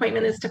make an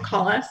appointment is to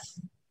call us.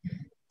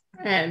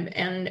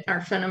 And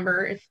our phone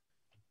number, if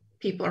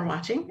people are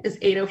watching, is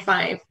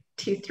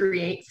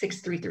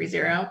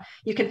 805-238-6330.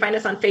 You can find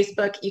us on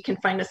Facebook. You can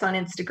find us on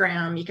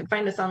Instagram. You can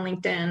find us on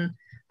LinkedIn.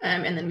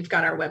 And then we've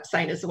got our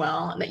website as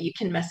well, that you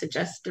can message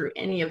us through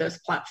any of those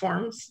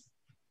platforms.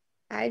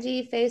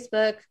 IG,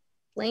 Facebook,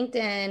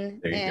 LinkedIn,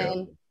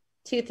 and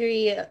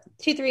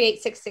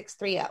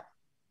 238-6630.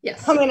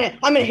 Yes. I'm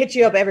gonna hit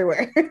you up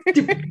everywhere.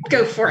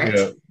 Go for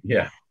it.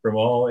 Yeah. From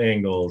all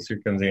angles.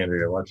 Here comes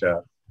Andrea. Watch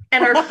out.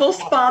 And our full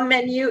spa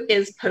menu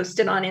is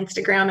posted on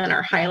Instagram in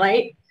our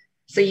highlight.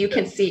 So you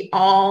can see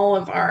all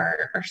of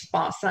our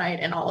spa side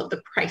and all of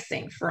the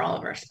pricing for all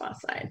of our spa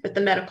side. But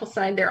the medical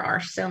side, there are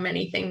so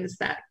many things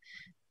that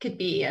could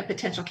be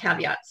potential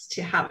caveats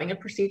to having a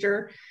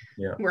procedure.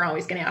 Yeah. We're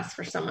always going to ask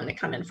for someone to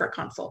come in for a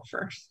consult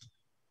first.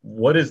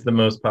 What is the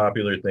most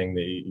popular thing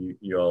that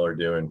you all are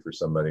doing for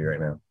somebody right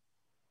now?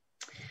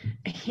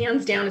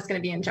 Hands down, it's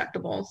going to be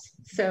injectables.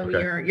 So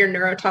your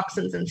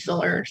neurotoxins and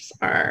fillers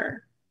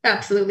are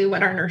absolutely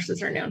what our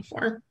nurses are known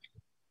for.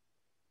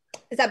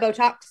 Is that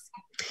Botox?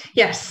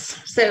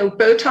 Yes. So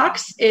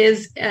Botox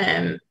is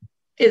a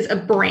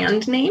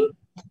brand name.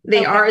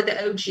 They are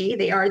the OG.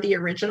 They are the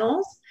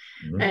originals.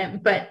 Mm-hmm.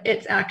 But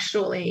it's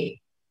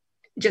actually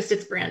just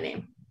its brand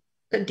name.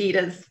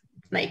 Adidas,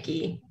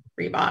 Nike,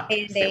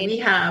 Reebok. So we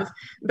have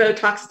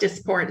Botox,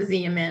 Dysport,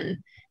 Xeomin,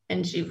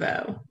 and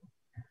Jeuveau.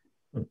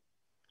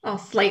 All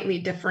slightly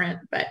different,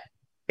 but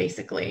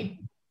basically.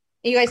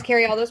 You guys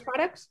carry all those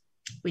products?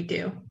 We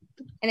do.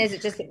 And is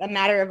it just a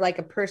matter of like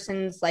a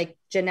person's like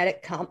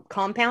genetic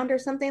compound or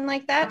something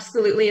like that?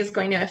 Absolutely is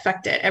going to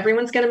affect it.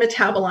 Everyone's going to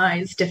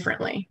metabolize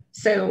differently.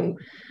 So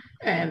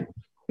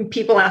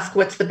people ask,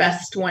 what's the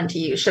best one to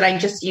use? Should I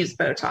just use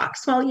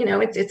Botox? Well,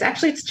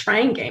 it's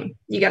trying game.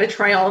 You got to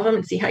try all of them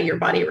and see how your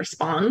body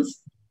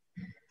responds.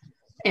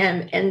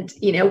 And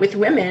with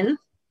women,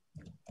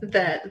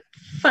 the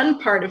fun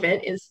part of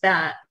it is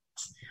that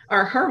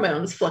our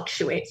hormones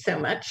fluctuate so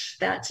much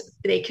that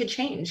they could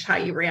change how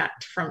you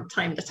react from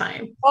time to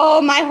time.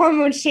 Oh, my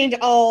hormones change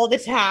all the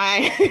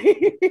time.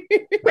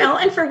 Well,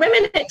 and for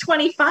women at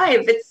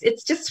 25,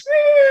 it's just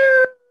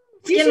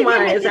skin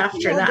wise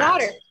after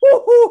that.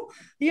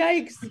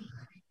 Yikes.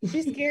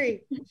 She's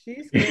scary.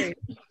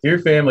 Your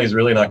family's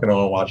really not going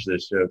to watch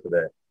this show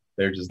today.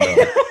 They're just not.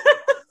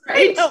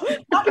 Right?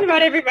 Talking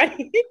about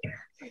everybody.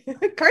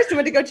 Carson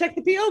went to go check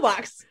the P.O.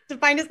 box to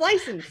find his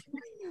license.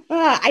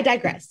 I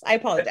digress. I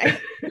apologize.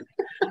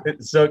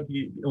 So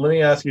let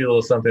me ask you a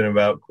little something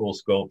about cool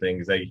sculpting,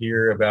 because I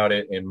hear about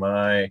it in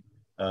my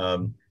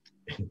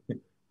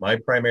my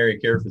primary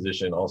care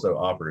physician also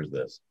offers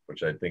this,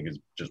 which I think is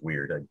just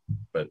weird.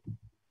 But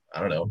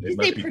I don't know. It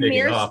must be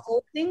taking off.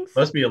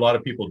 Must be a lot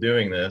of people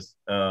doing this.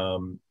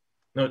 No,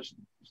 it's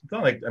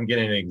not like I'm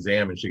getting an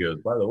exam and she goes,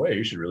 by the way,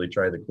 you should really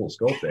try the cool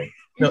sculpting.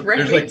 No,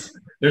 Right.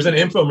 there's an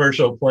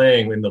infomercial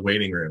playing in the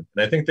waiting room.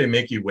 And I think they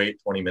make you wait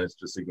 20 minutes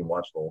just so you can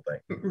watch the whole thing.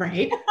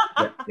 Right.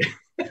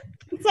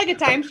 It's like a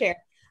timeshare.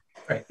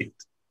 Right.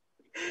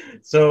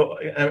 So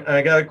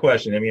I got a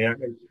question. I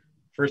mean,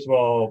 first of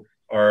all,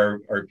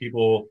 are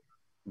people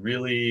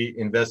really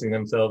investing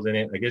themselves in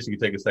it? I guess you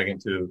could take a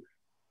second to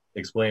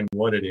explain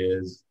what it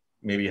is,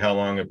 maybe how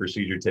long a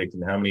procedure takes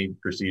and how many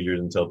procedures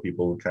until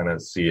people kind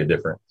of see a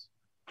difference.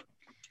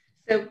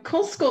 So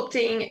cool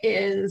sculpting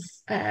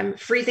is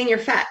freezing your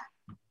fat.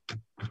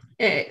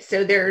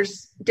 So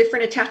there's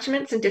different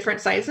attachments and different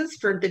sizes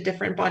for the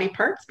different body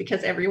parts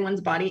because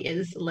everyone's body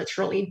is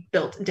literally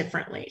built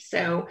differently.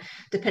 So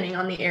depending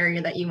on the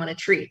area that you want to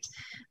treat,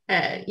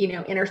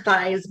 inner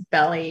thighs,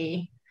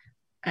 belly,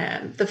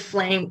 the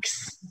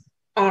flanks,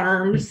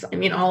 arms,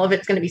 all of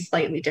it's going to be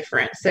slightly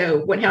different. So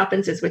what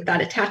happens is with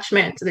that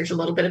attachment, there's a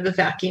little bit of a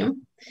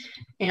vacuum.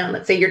 And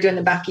let's say you're doing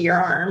the back of your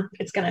arm,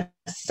 it's going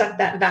to suck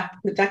that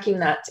vacuum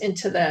that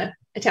into the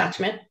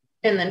attachment.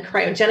 And then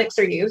cryogenics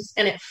are used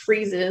and it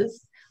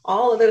freezes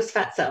all of those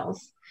fat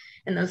cells.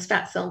 And those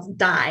fat cells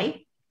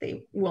die.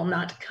 They will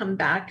not come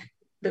back.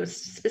 Those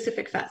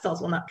specific fat cells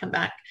will not come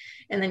back.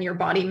 And then your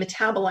body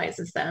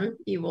metabolizes them.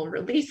 You will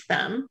release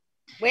them.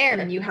 Where?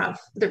 And then you have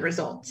the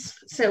results.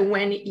 So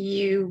when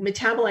you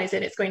metabolize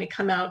it, it's going to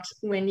come out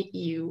when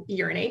you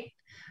urinate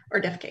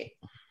or defecate.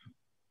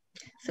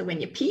 So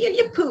when you pee and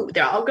you poo,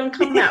 they're all going to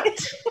come out.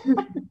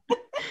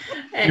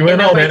 You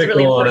went all medical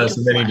really on us,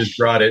 and then you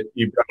brought it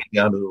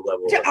down to the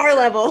level. To our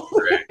level.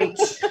 Right.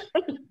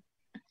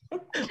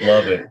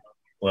 Love it.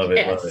 Love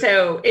it.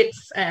 So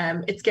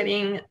it's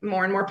getting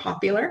more and more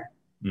popular.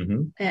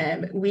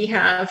 Mm-hmm. We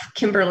have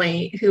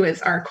Kimberly, who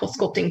is our cool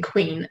sculpting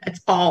queen.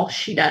 It's all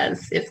she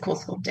does is cool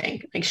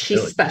sculpting. Like she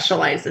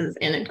specializes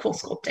in cool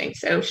sculpting.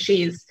 So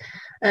she's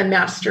a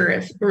master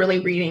of really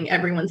reading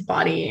everyone's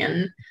body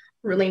and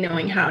really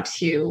knowing how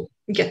to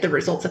get the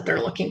results that they're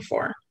looking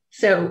for.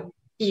 So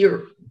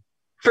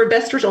for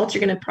best results,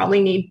 you're going to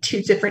probably need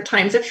 2 different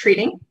times of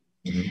treating.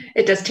 Mm-hmm.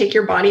 It does take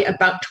your body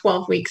about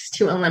 12 weeks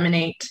to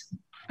eliminate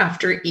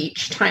after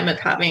each time of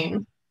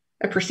having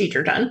a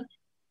procedure done.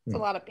 It's a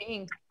lot of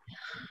pain.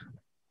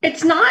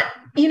 It's not,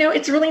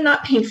 it's really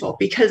not painful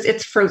because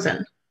it's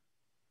frozen.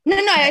 No,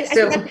 I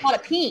think that's a lot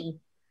of peeing.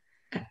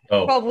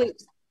 Oh, 12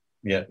 weeks.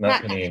 Yeah,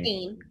 not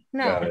pain.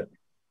 No. Got it.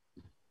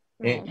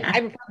 No. I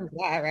have a problem with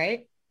that,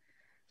 right?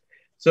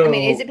 So,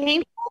 is it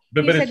painful?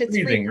 But it's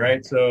freezing,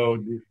 right?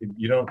 So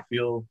you don't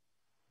feel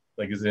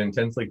like, is it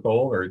intensely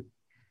cold or?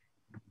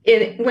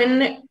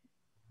 When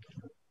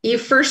you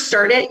first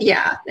start it,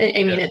 yeah.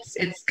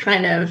 It's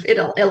kind of,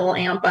 it'll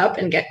amp up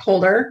and get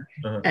colder.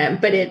 Uh-huh.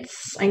 But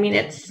it's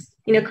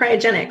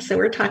cryogenic. So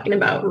we're talking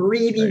about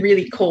really,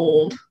 really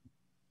cold.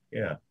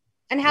 Yeah.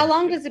 And how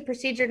long does the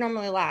procedure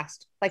normally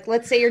last? Like,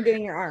 let's say you're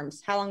doing your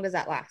arms. How long does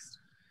that last?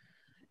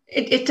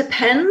 It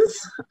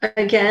depends,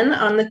 again,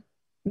 on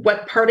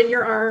what part of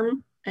your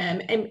arm.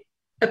 And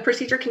a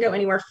procedure can go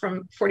anywhere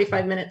from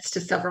 45 minutes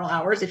to several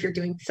hours if you're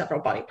doing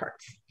several body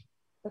parts.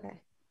 Okay.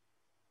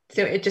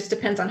 So it just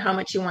depends on how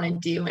much you want to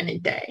do in a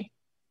day.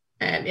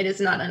 It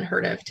is not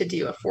unheard of to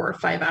do a 4 or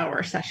 5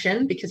 hour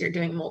session because you're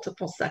doing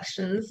multiple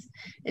sections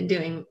and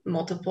doing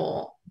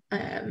multiple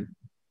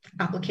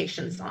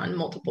applications on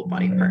multiple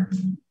body parts.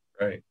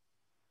 Right.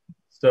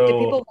 So do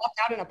people walk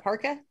out in a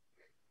parka?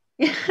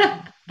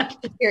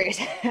 Serious.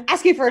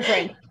 Asking for a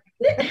friend.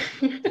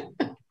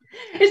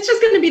 It's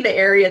just going to be the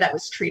area that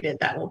was treated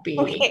that will be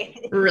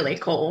really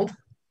cold.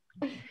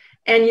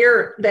 And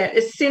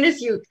as soon as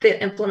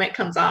the implement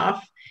comes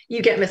off,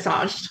 you get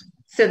massaged.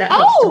 So that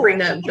helps to bring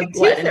the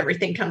blood and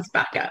everything comes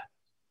back up.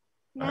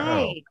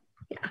 Nice.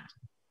 Yeah.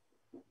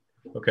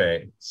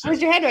 Okay.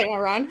 How's your head right now,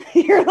 Ron?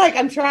 You're like,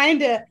 I'm trying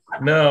to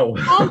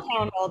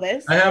compound all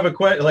this. I have a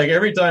question. Like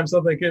every time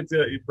something gets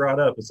brought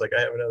up, it's like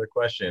I have another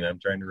question. I'm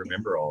trying to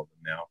remember all of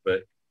them now.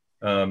 But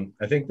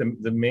I think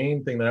the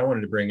main thing that I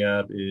wanted to bring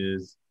up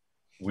is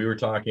we were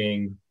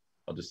talking,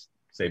 I'll just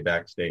say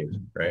backstage,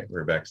 right?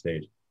 We're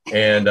backstage.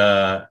 And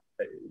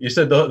you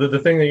said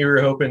the thing that you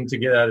were hoping to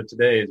get out of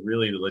today is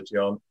really to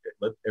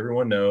let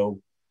everyone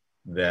know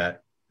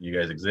that you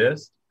guys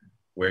exist,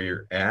 where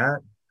you're at,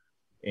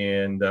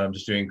 and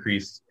just to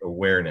increase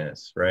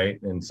awareness,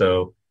 right? And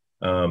so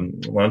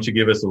why don't you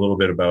give us a little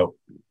bit about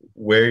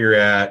where you're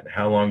at,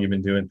 how long you've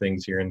been doing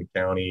things here in the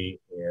county,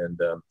 and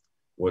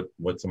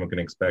what someone can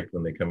expect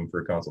when they come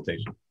for a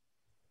consultation.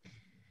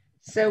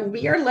 So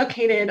we are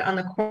located on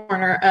the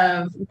corner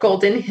of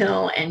Golden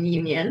Hill and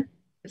Union.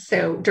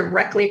 So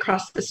directly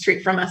across the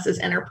street from us is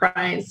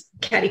Enterprise.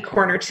 Catty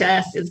corner to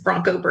us is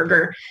Bronco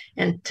Burger.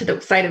 And to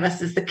the side of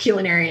us is the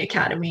Culinary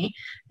Academy.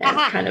 And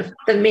kind of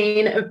the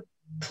main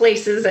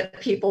places that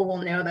people will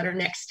know that are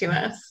next to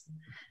us.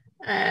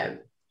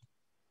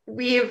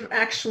 We've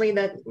actually,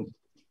 the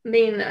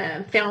main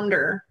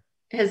founder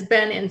has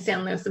been in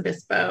San Luis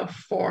Obispo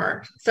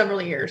for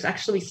several years.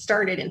 Actually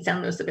started in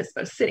San Luis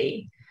Obispo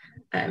City.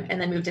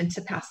 And then moved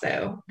into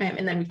Paso.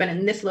 And then we've been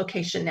in this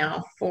location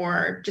now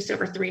for just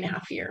over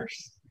 3.5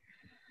 years.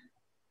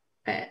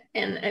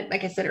 And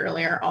like I said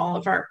earlier, all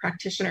of our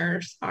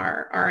practitioners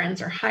are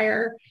RNs or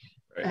higher.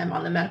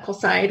 On the medical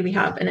side, we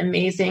have an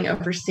amazing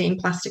overseeing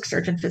plastic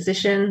surgeon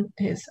physician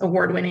who's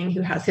award-winning,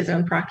 who has his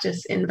own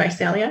practice in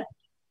Visalia.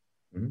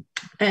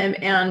 Mm-hmm.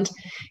 And,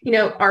 you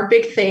know, our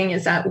big thing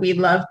is that we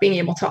love being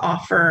able to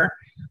offer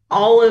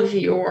all of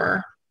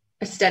your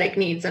aesthetic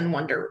needs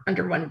under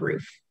one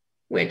roof,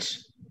 which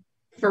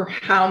for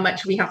how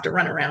much we have to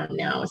run around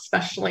now,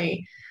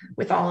 especially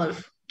with all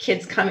of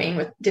kids coming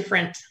with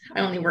different, I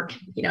only go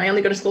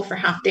to school for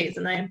half days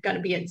and I've got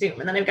to be at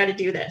Zoom and then I've got to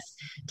do this.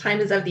 Time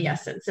is of the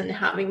essence, and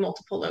having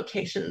multiple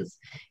locations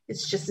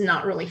is just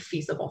not really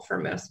feasible for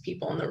most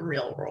people in the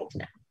real world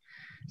now.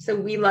 So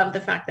we love the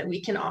fact that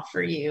we can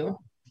offer you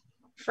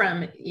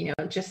from, you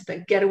know, just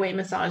the getaway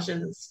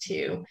massages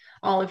to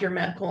all of your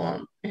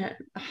medical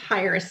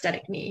higher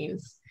aesthetic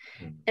needs,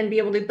 and be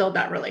able to build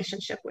that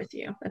relationship with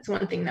you. That's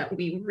one thing that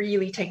we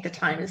really take the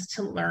time, is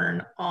to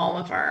learn all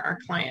of our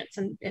clients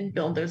and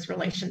build those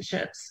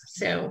relationships.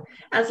 So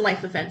as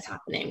life events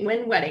happening,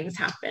 when weddings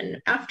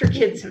happen, after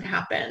kids have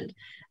happened,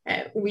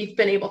 we've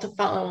been able to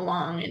follow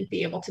along and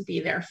be able to be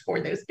there for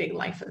those big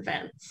life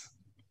events.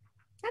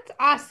 That's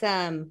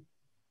awesome.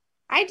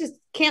 I just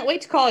can't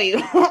wait to call you.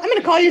 I'm going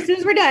to call you as soon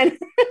as we're done.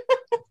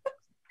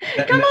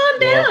 Come on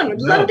down.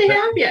 We'd love to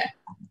have you.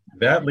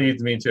 That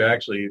leads me to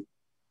actually,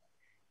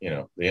 you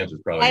know, the answer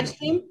is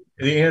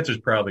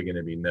probably going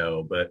to be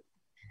no, but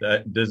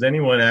does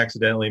anyone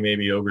accidentally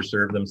maybe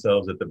overserve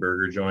themselves at the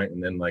burger joint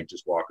and then like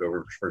just walk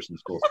over for some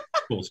school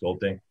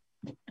sculpting?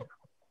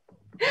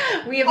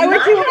 We have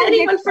not had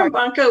anyone from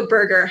Bronco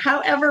Burger.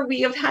 However, we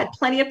have had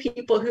plenty of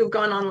people who've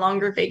gone on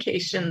longer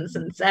vacations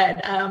and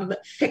said,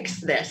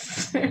 fix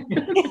this. Nice.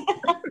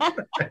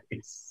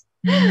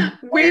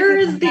 Where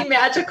is the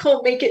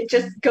magical make it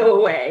just go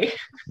away?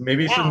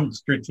 Maybe some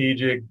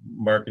strategic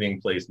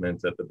marketing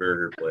placements at the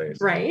burger place.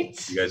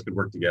 Right. You guys could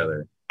work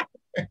together.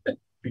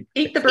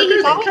 Eat the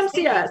burgers and come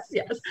see us.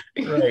 Yes.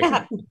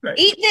 Right.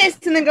 Eat this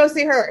and then go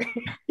see her.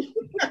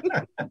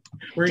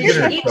 Where do you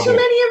eat too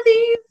many of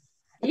these?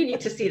 You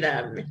need to see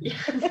them.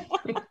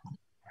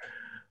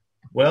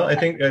 Well, I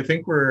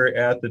think we're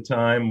at the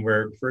time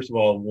where, first of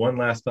all, one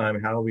last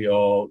time, how we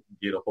all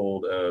get a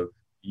hold of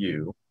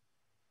you.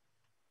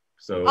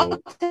 So I'll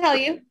tell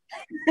you.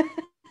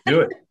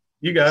 Do it.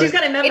 You got She's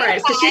got it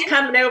memorized because she's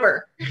coming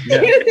over.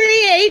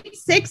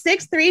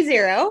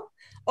 238-6630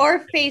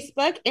 or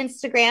Facebook,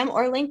 Instagram,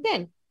 or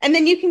LinkedIn. And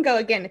then you can go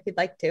again if you'd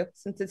like to,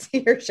 since it's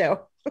your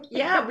show.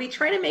 Yeah, we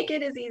try to make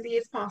it as easy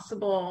as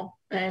possible.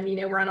 You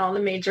know, we're on all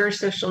the major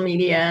social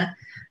media.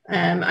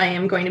 I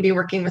am going to be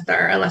working with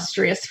our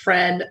illustrious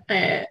Fred,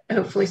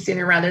 hopefully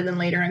sooner rather than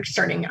later. I'm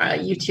starting a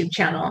YouTube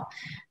channel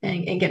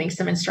and getting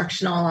some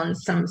instructional on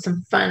some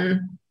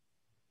fun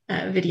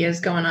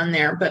videos going on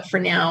there. But for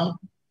now,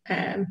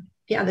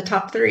 the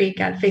top 3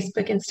 got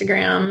Facebook,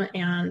 Instagram,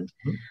 and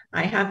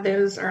I have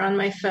those are on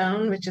my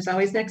phone, which is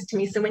always next to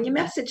me. So when you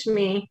message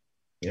me,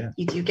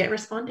 you do get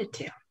responded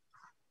to.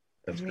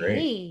 That's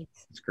great.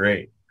 It's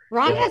great.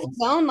 Ron has his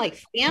own like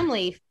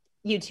family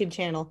YouTube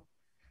channel.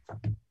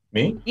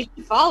 Me? You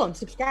should follow him,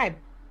 subscribe.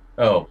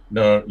 Oh,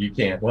 no, you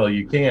can't. Well,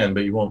 you can,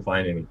 but you won't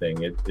find anything.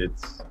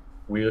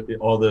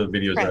 All the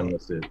videos are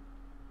unlisted.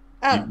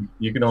 Oh.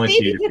 You can only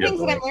see it if you things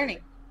that I'm learning.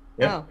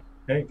 Yep. Oh.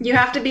 Hey. You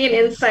have to be an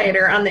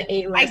insider on the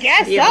A list. I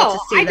guess so.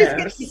 I just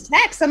get these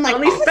texts. I'm like,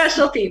 only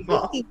special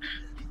people.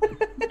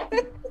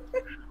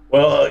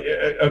 Well,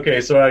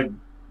 okay, so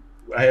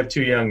I have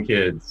 2 young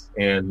kids,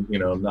 and you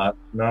know, not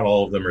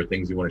all of them are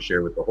things you want to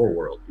share with the whole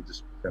world. You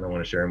just kind of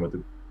want to share them with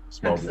a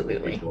small group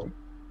of people.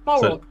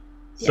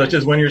 Such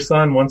as when your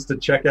son wants to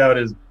check out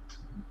his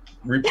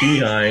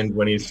behind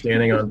when he's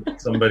standing on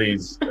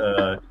somebody's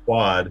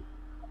quad.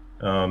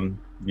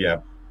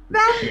 Yeah.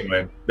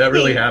 Anyway, that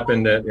really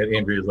happened at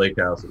Andrea's lake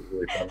house. It was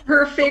really fun.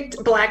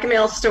 Perfect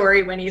blackmail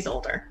story when he's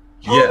older.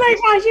 Oh my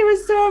gosh, it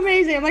was so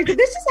amazing. I'm like, did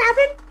this just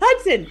happen?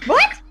 Hudson,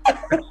 what?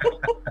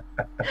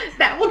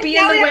 That will be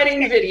in the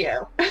wedding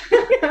video.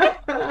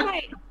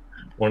 Right.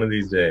 One of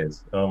these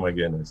days. Oh my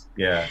goodness.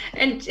 Yeah.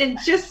 And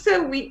just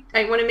so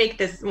I want to make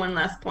this one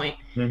last point.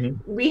 Mm-hmm.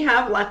 We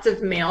have lots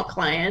of male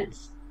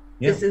clients.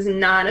 Yeah. This is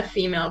not a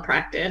female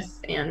practice,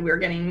 and we're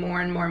getting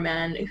more and more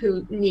men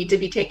who need to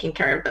be taking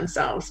care of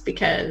themselves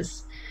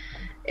because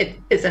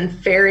as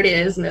unfair it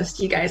is, most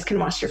of you guys can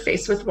wash your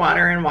face with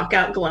water and walk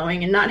out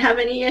glowing and not have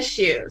any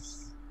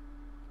issues.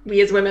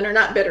 We as women are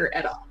not bitter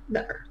at all.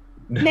 Never.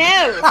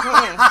 No.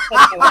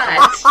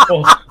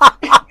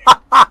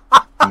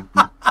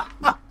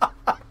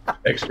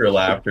 Extra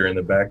laughter in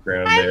the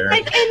background there.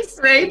 Right?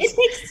 It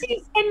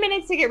takes 10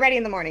 minutes to get ready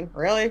in the morning.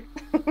 Really?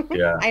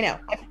 Yeah. I know.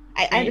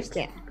 I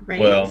understand. Right.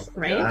 Well,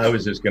 right. I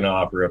was just going to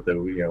offer up that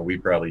we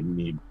probably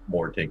need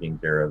more taking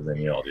care of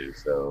than y'all do.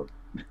 So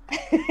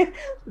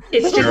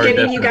it's just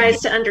getting you guys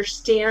to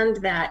understand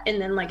that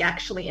and then like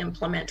actually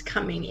implement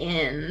coming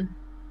in.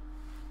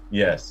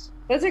 Yes.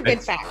 Those are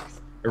good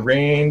facts.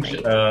 Arrange.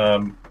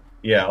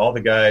 Yeah, all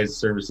the guys'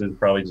 services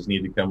probably just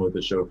need to come with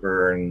a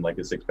chauffeur and like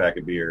a 6-pack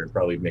of beer and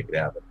probably make it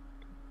happen.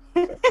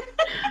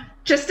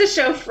 Just a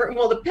chauffeur.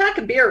 Well, the pack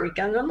of beer we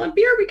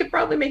could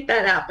probably make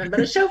that happen. But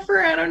a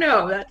chauffeur, I don't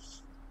know.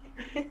 That's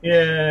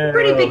a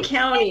pretty big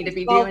county to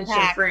be doing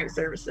chauffeuring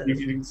services.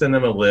 You can send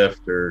them a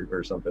lift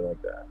or something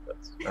like that.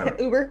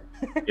 That's Uber.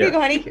 Yeah. Here you go,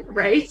 honey.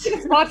 Right. Get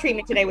a spa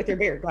treatment today with your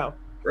beard. Go.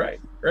 Right.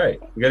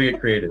 We got to get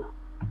creative.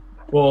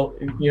 Well,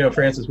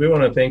 Frances, we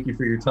want to thank you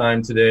for your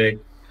time today.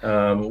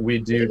 We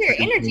do your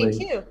energy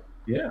too.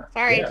 Yeah.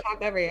 Sorry to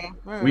talk over you.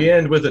 We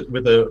end with a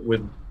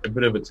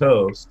bit of a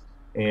toast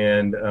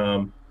and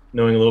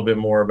knowing a little bit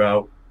more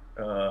about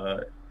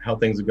how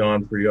things have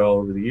gone for you all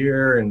over the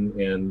year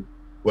and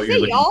what you're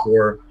looking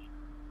for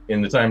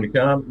in the time to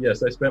come.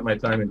 Yes, I spent my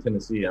time in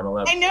Tennessee. I'm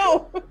allowed. I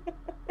know.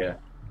 Yeah.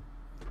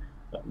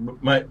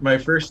 My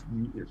first,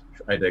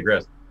 I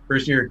digress.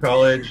 First year of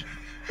college,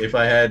 if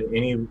I had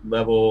any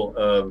level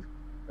of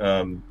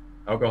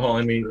alcohol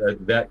in me,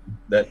 that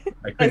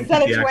I couldn't keep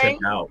the accent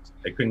out.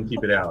 I couldn't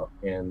keep it out,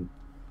 and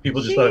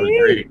people just thought it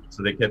was great,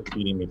 so they kept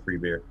feeding me free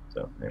beer.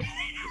 So anyway,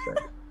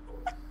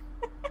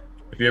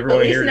 if you ever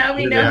want to hear, now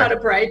we know how to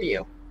bribe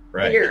you.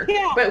 Right. Beer.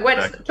 Yeah. But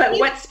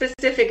what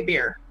specific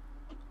beer?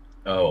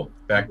 Oh,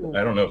 I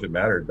don't know if it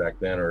mattered back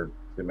then or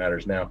if it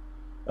matters now.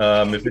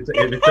 If it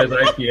says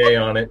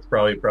IPA on it, it's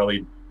probably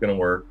going to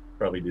work.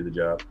 Probably do the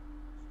job.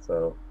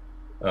 So.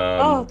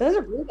 Those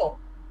are brutal.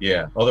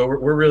 Yeah, although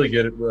we're really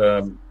good at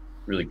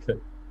really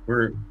good.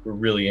 We're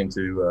really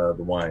into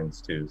the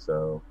wines too.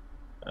 So,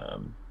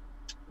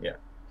 yeah,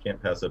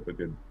 can't pass up a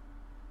good.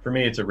 For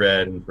me, it's a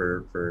red, and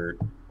for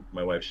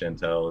my wife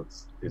Chantel,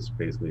 it's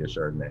basically a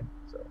Chardonnay.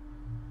 So.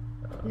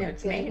 No,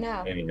 it's me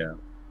now. Anyhow,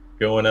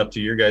 going up to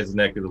your guys'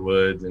 neck of the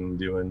woods and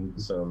doing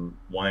some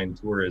wine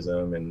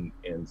tourism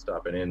and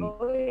stopping in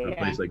a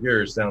place like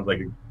yours sounds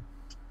like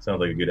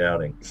a good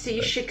outing. So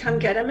you should come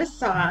get a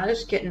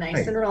massage, get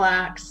nice and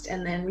relaxed,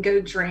 and then go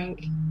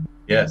drink.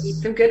 Yes. Eat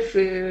some good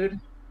food.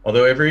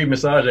 Although every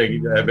massage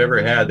I've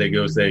ever had, they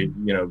go say,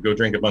 go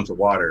drink a bunch of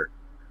water.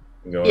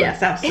 Going,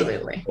 yes,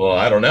 absolutely. Well,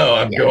 I don't know.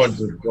 I'm going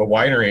to a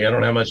winery. I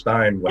don't have much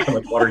time. How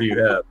much water do you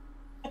have?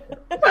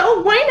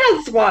 Well, wine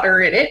has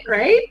water in it,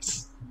 right?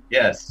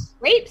 Yes.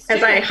 Grapes.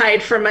 As I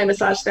hide from my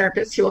massage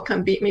therapist, who will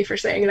come beat me for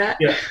saying that.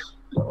 Yeah.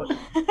 Well,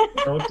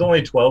 it's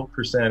only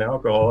 12%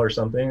 alcohol or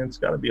something. It's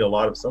got to be a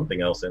lot of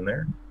something else in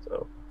there.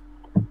 So,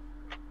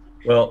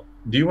 well,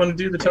 do you want to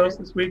do the toast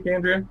this week,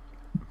 Andrea?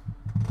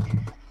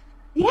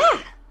 Yeah.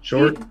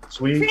 Short,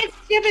 sweet. Frances,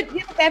 do you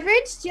have a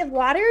beverage? Do you have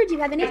water? Do you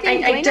have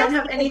anything? I don't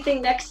have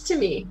anything next to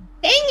me.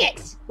 Dang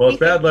it! Well, it's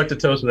bad luck to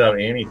toast without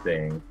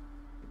anything.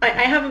 I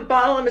have a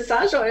bottle of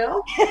massage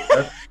oil.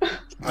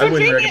 I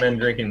wouldn't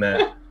recommend drinking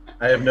that.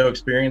 I have no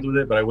experience with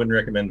it, but I wouldn't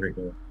recommend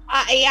drinking it.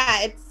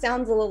 Yeah, it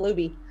sounds a little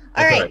looby.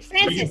 All right,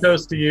 Frances. We can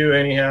toast to you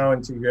anyhow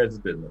and to you guys'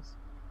 business.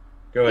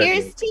 Go ahead.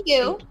 Here's to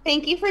you.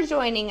 Thank you for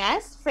joining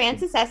us.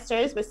 Frances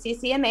Esters with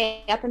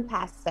CCMA up in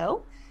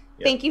Paso.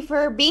 Yep. Thank you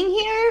for being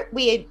here.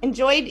 We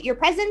enjoyed your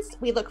presence.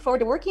 We look forward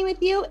to working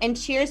with you, and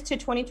cheers to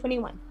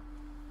 2021.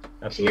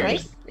 Absolutely.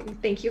 Cheers.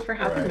 Thank you for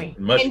having me.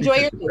 Much Enjoy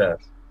your success.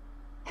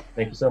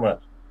 Thank you so much.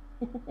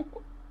 All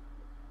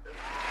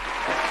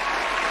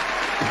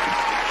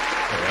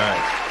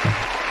right.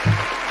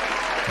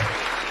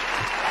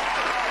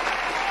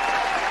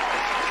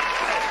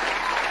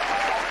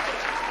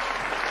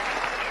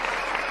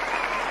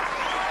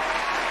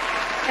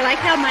 I like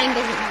how mine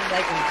doesn't have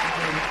like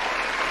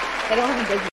I don't have a big